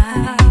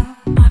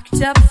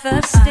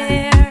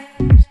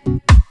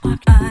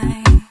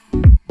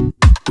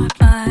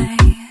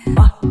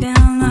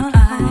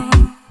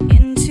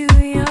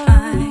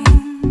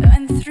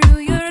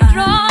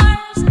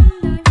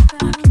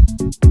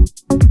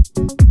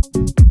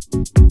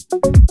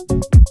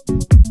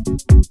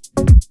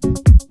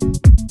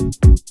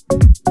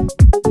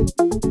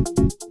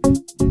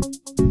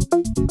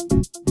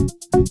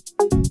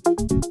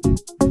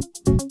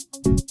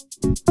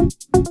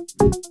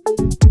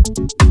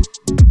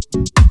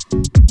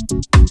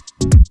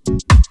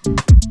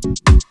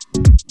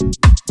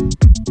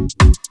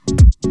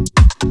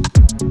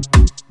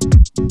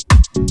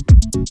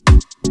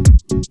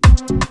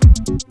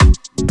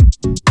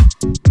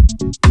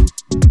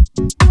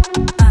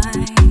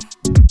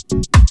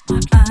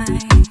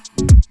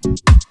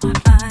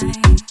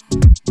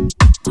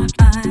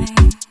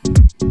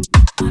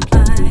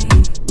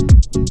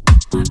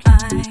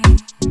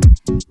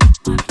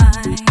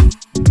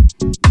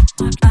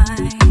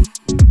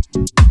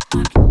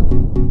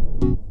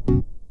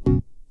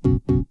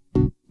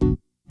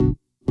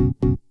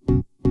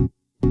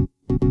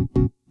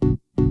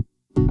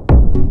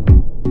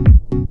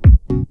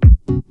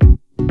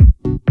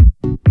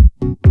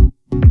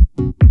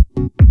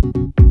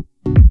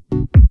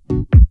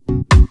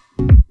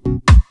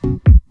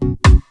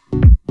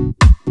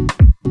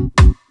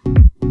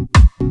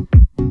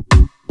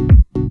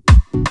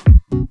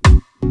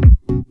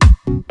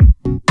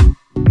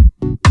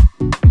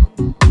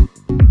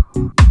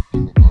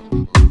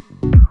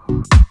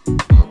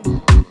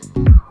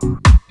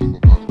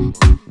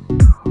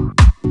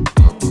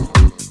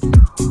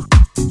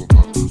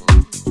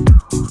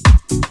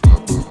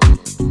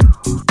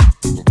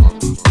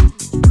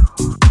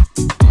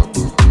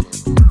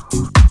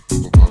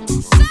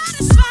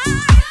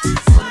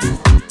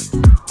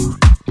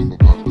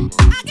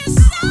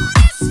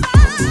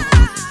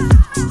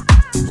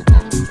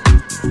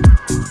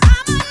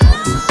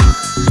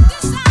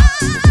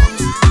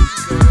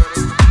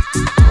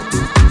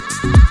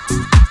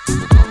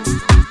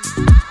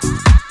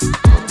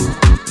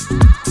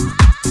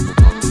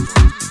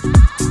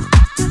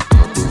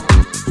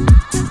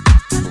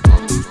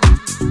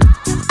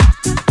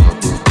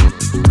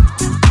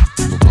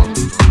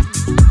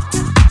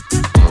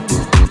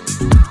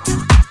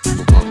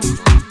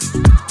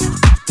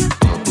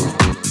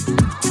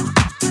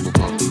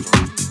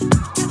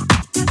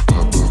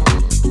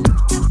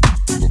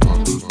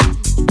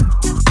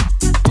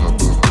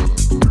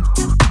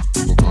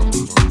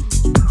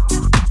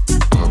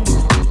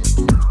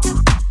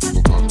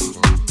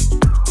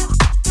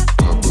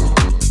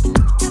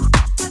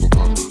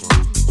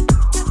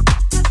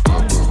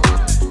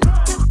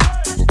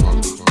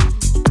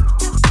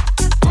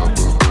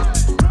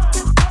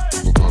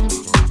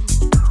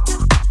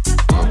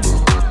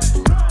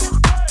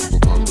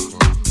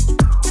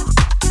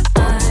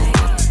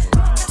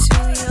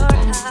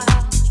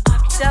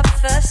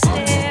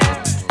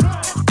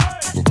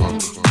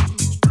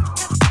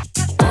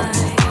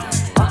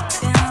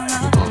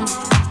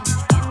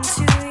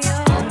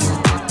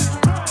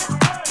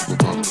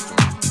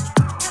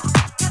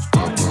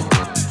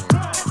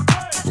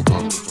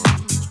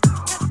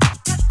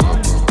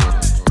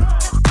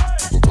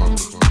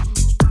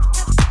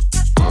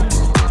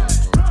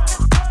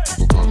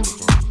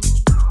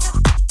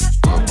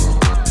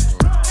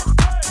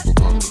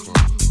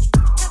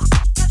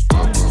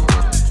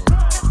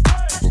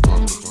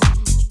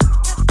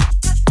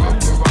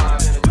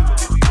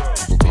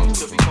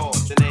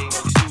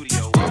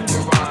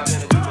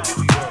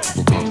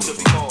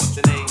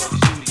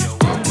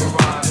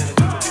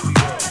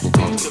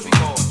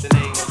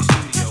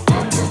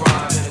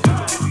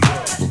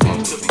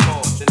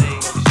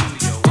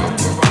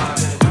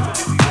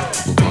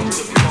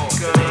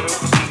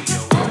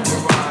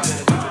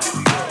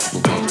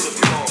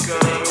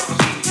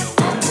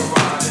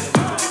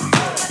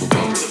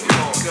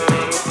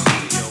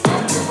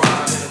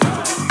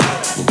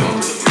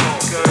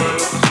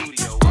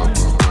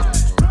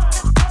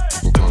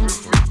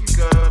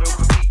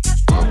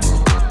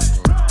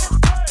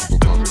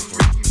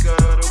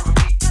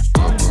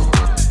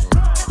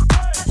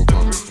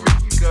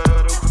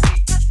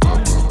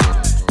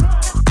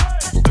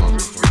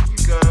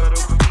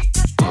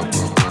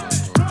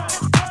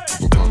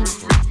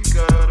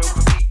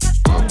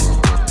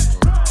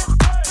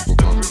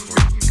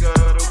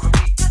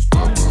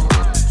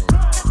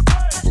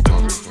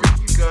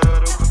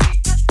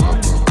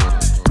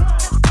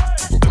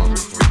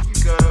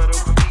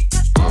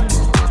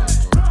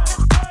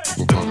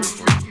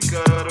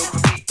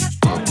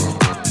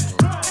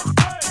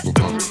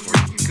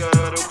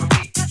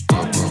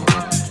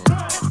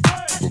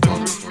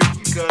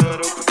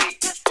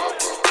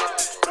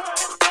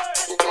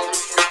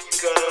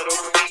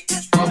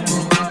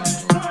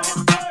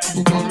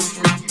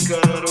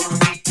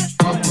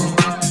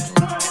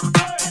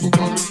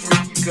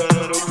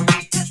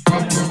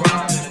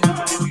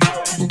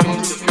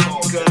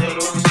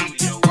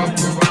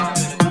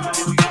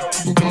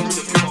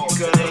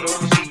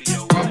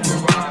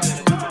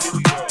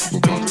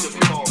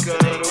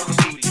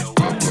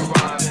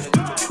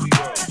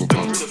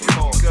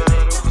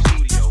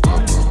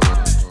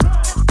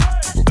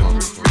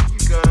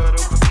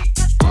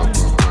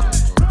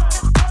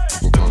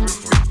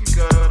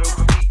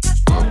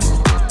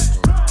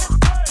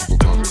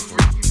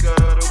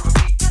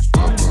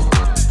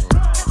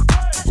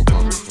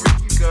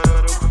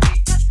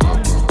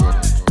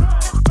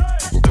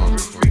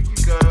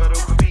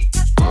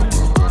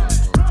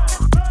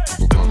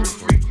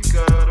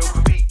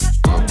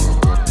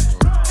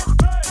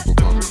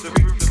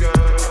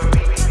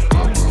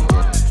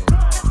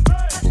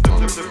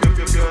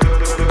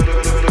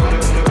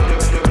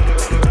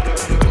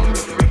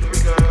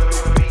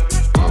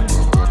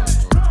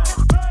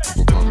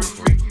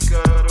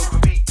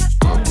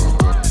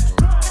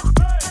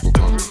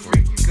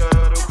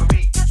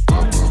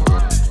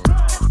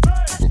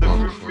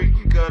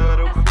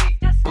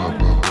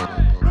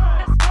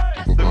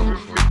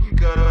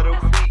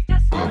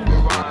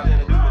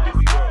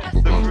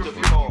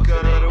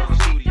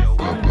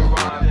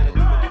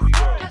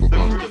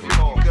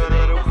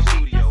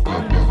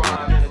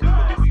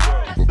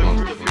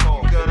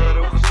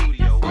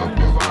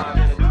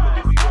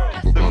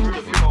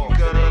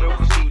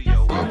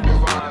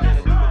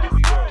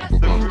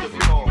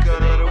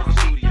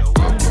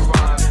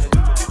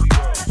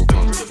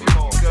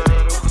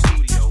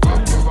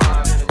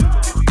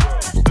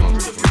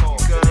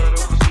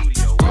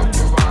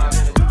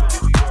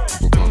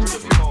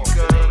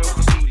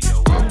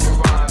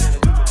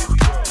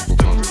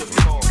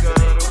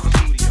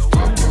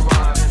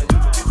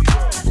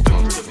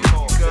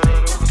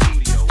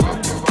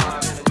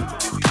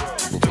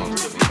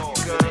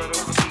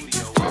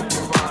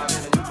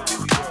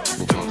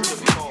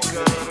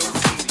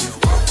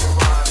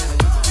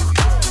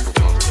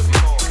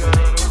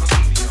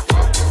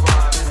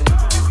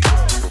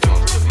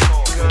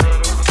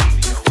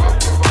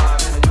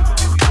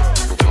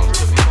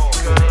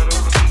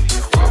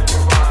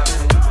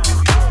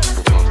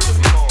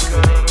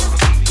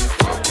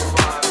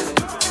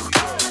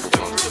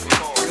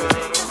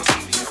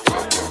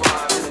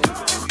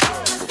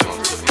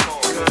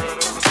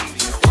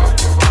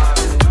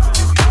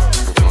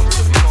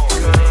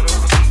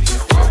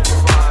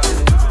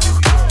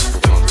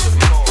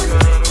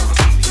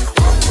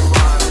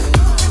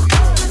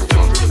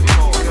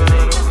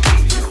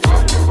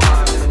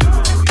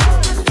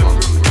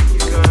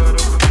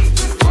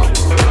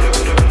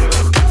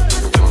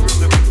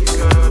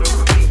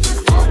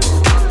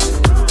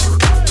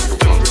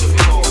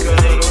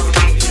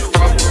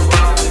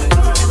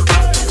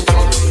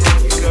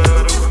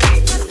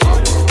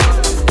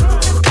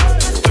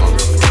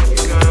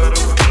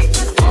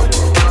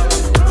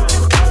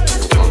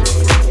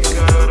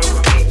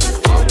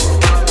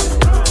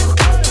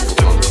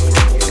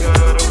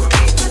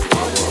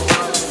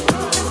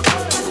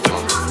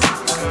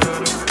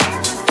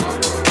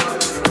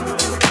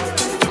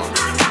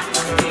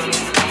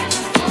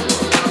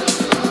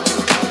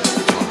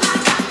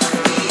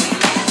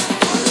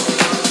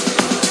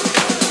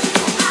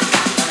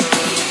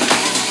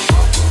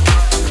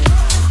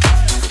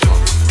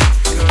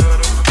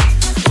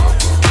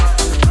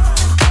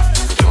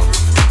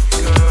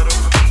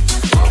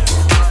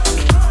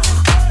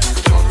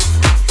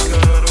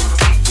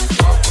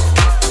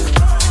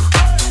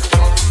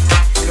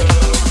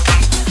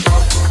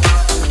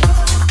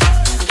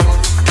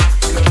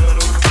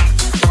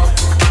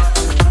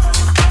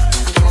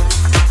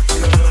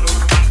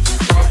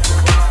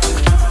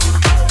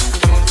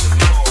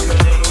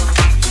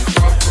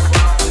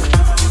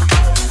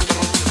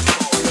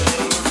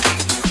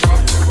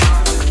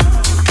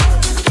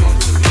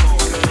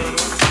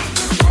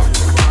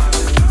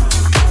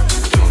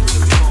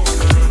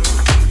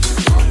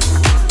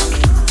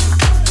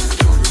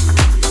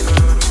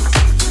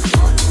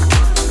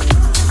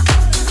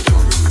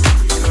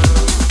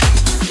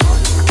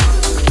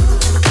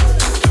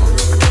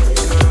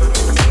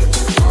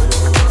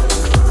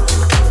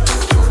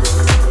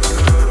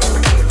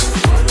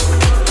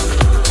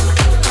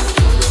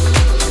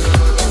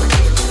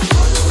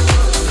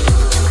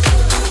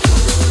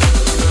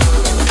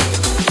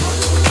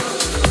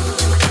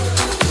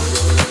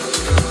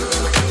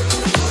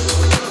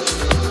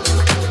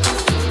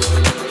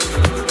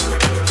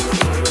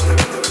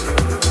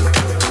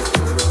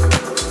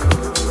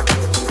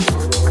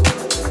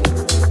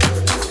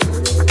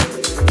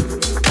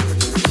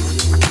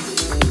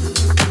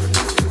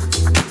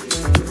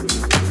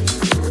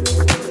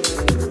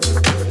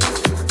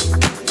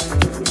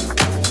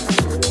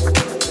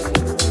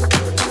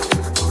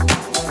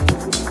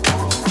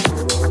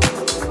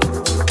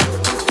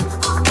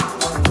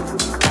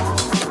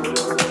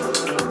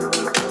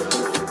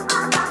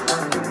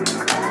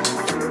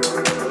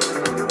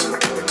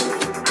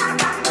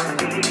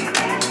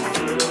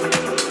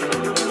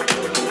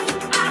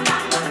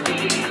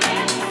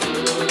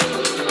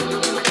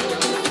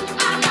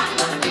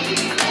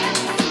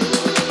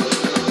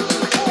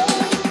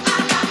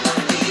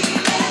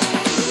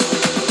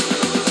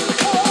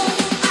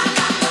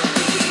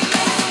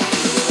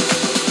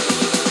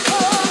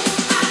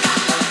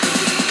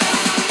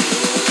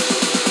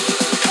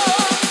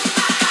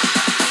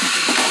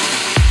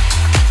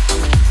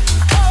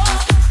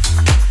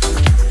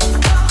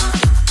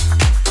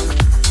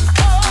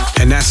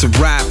that's a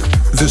wrap.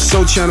 The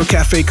Soul Channel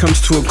Cafe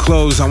comes to a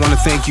close. I want to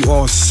thank you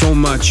all so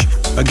much.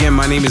 Again,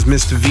 my name is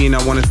Mr. V, and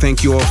I want to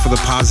thank you all for the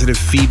positive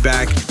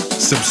feedback,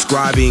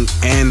 subscribing,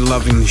 and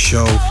loving the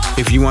show.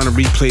 If you want to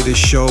replay this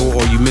show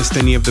or you missed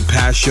any of the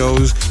past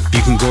shows,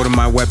 you can go to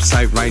my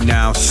website right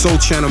now,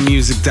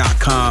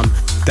 soulchannelmusic.com.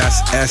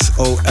 That's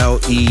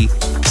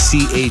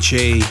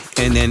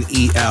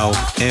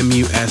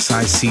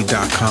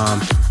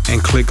SOLECHANNELMUSIC.com,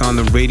 and click on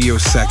the radio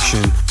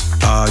section.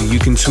 You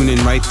can tune in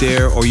right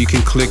there, or you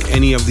can click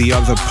any of the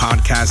other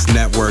podcast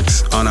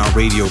networks on our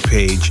radio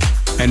page.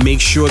 And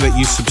make sure that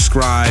you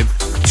subscribe,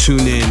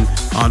 tune in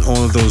on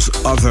all of those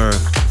other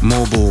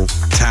mobile,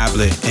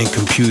 tablet, and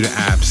computer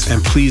apps.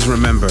 And please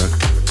remember,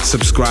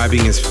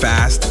 subscribing is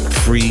fast,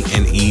 free,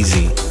 and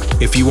easy.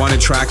 If you want to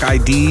track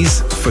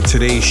IDs for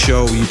today's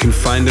show, you can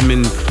find them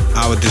in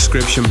our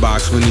description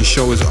box when the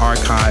show is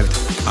archived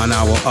on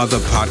our other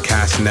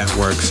podcast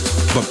networks.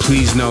 But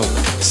please note,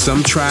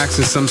 some tracks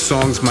and some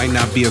songs might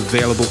not be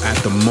available at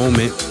the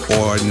moment,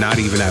 or not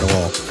even at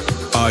all.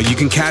 You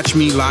can catch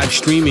me live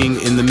streaming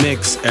in the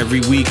mix every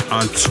week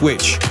on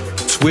Twitch,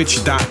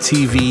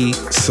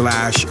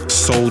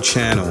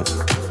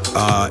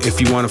 twitch.tv/soulchannel. If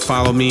you want to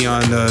follow me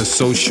on the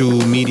social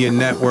media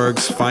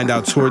networks, find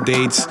out tour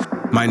dates,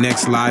 my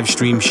next live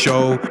stream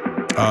show,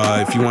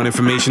 if you want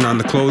information on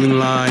the clothing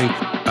line,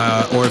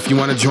 or if you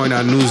want to join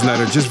our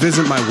newsletter, just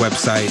visit my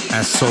website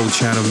at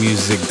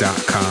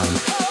soulchannelmusic.com.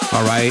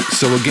 All right,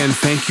 so again,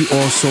 thank you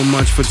all so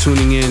much for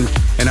tuning in,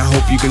 and I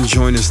hope you can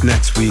join us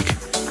next week,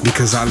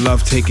 because I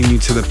love taking you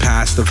to the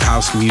past of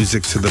house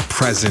music to the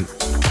present,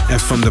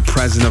 and from the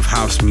present of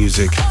house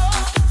music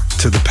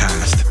to the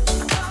past.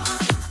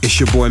 It's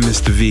your boy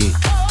Mr. V,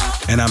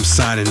 and I'm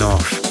signing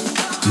off.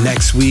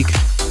 Next week,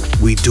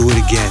 we do it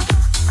again,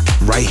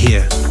 right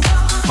here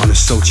on the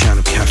Soul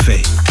Channel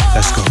Cafe.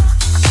 Let's go.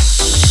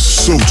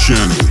 Soul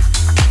Channel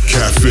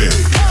Cafe.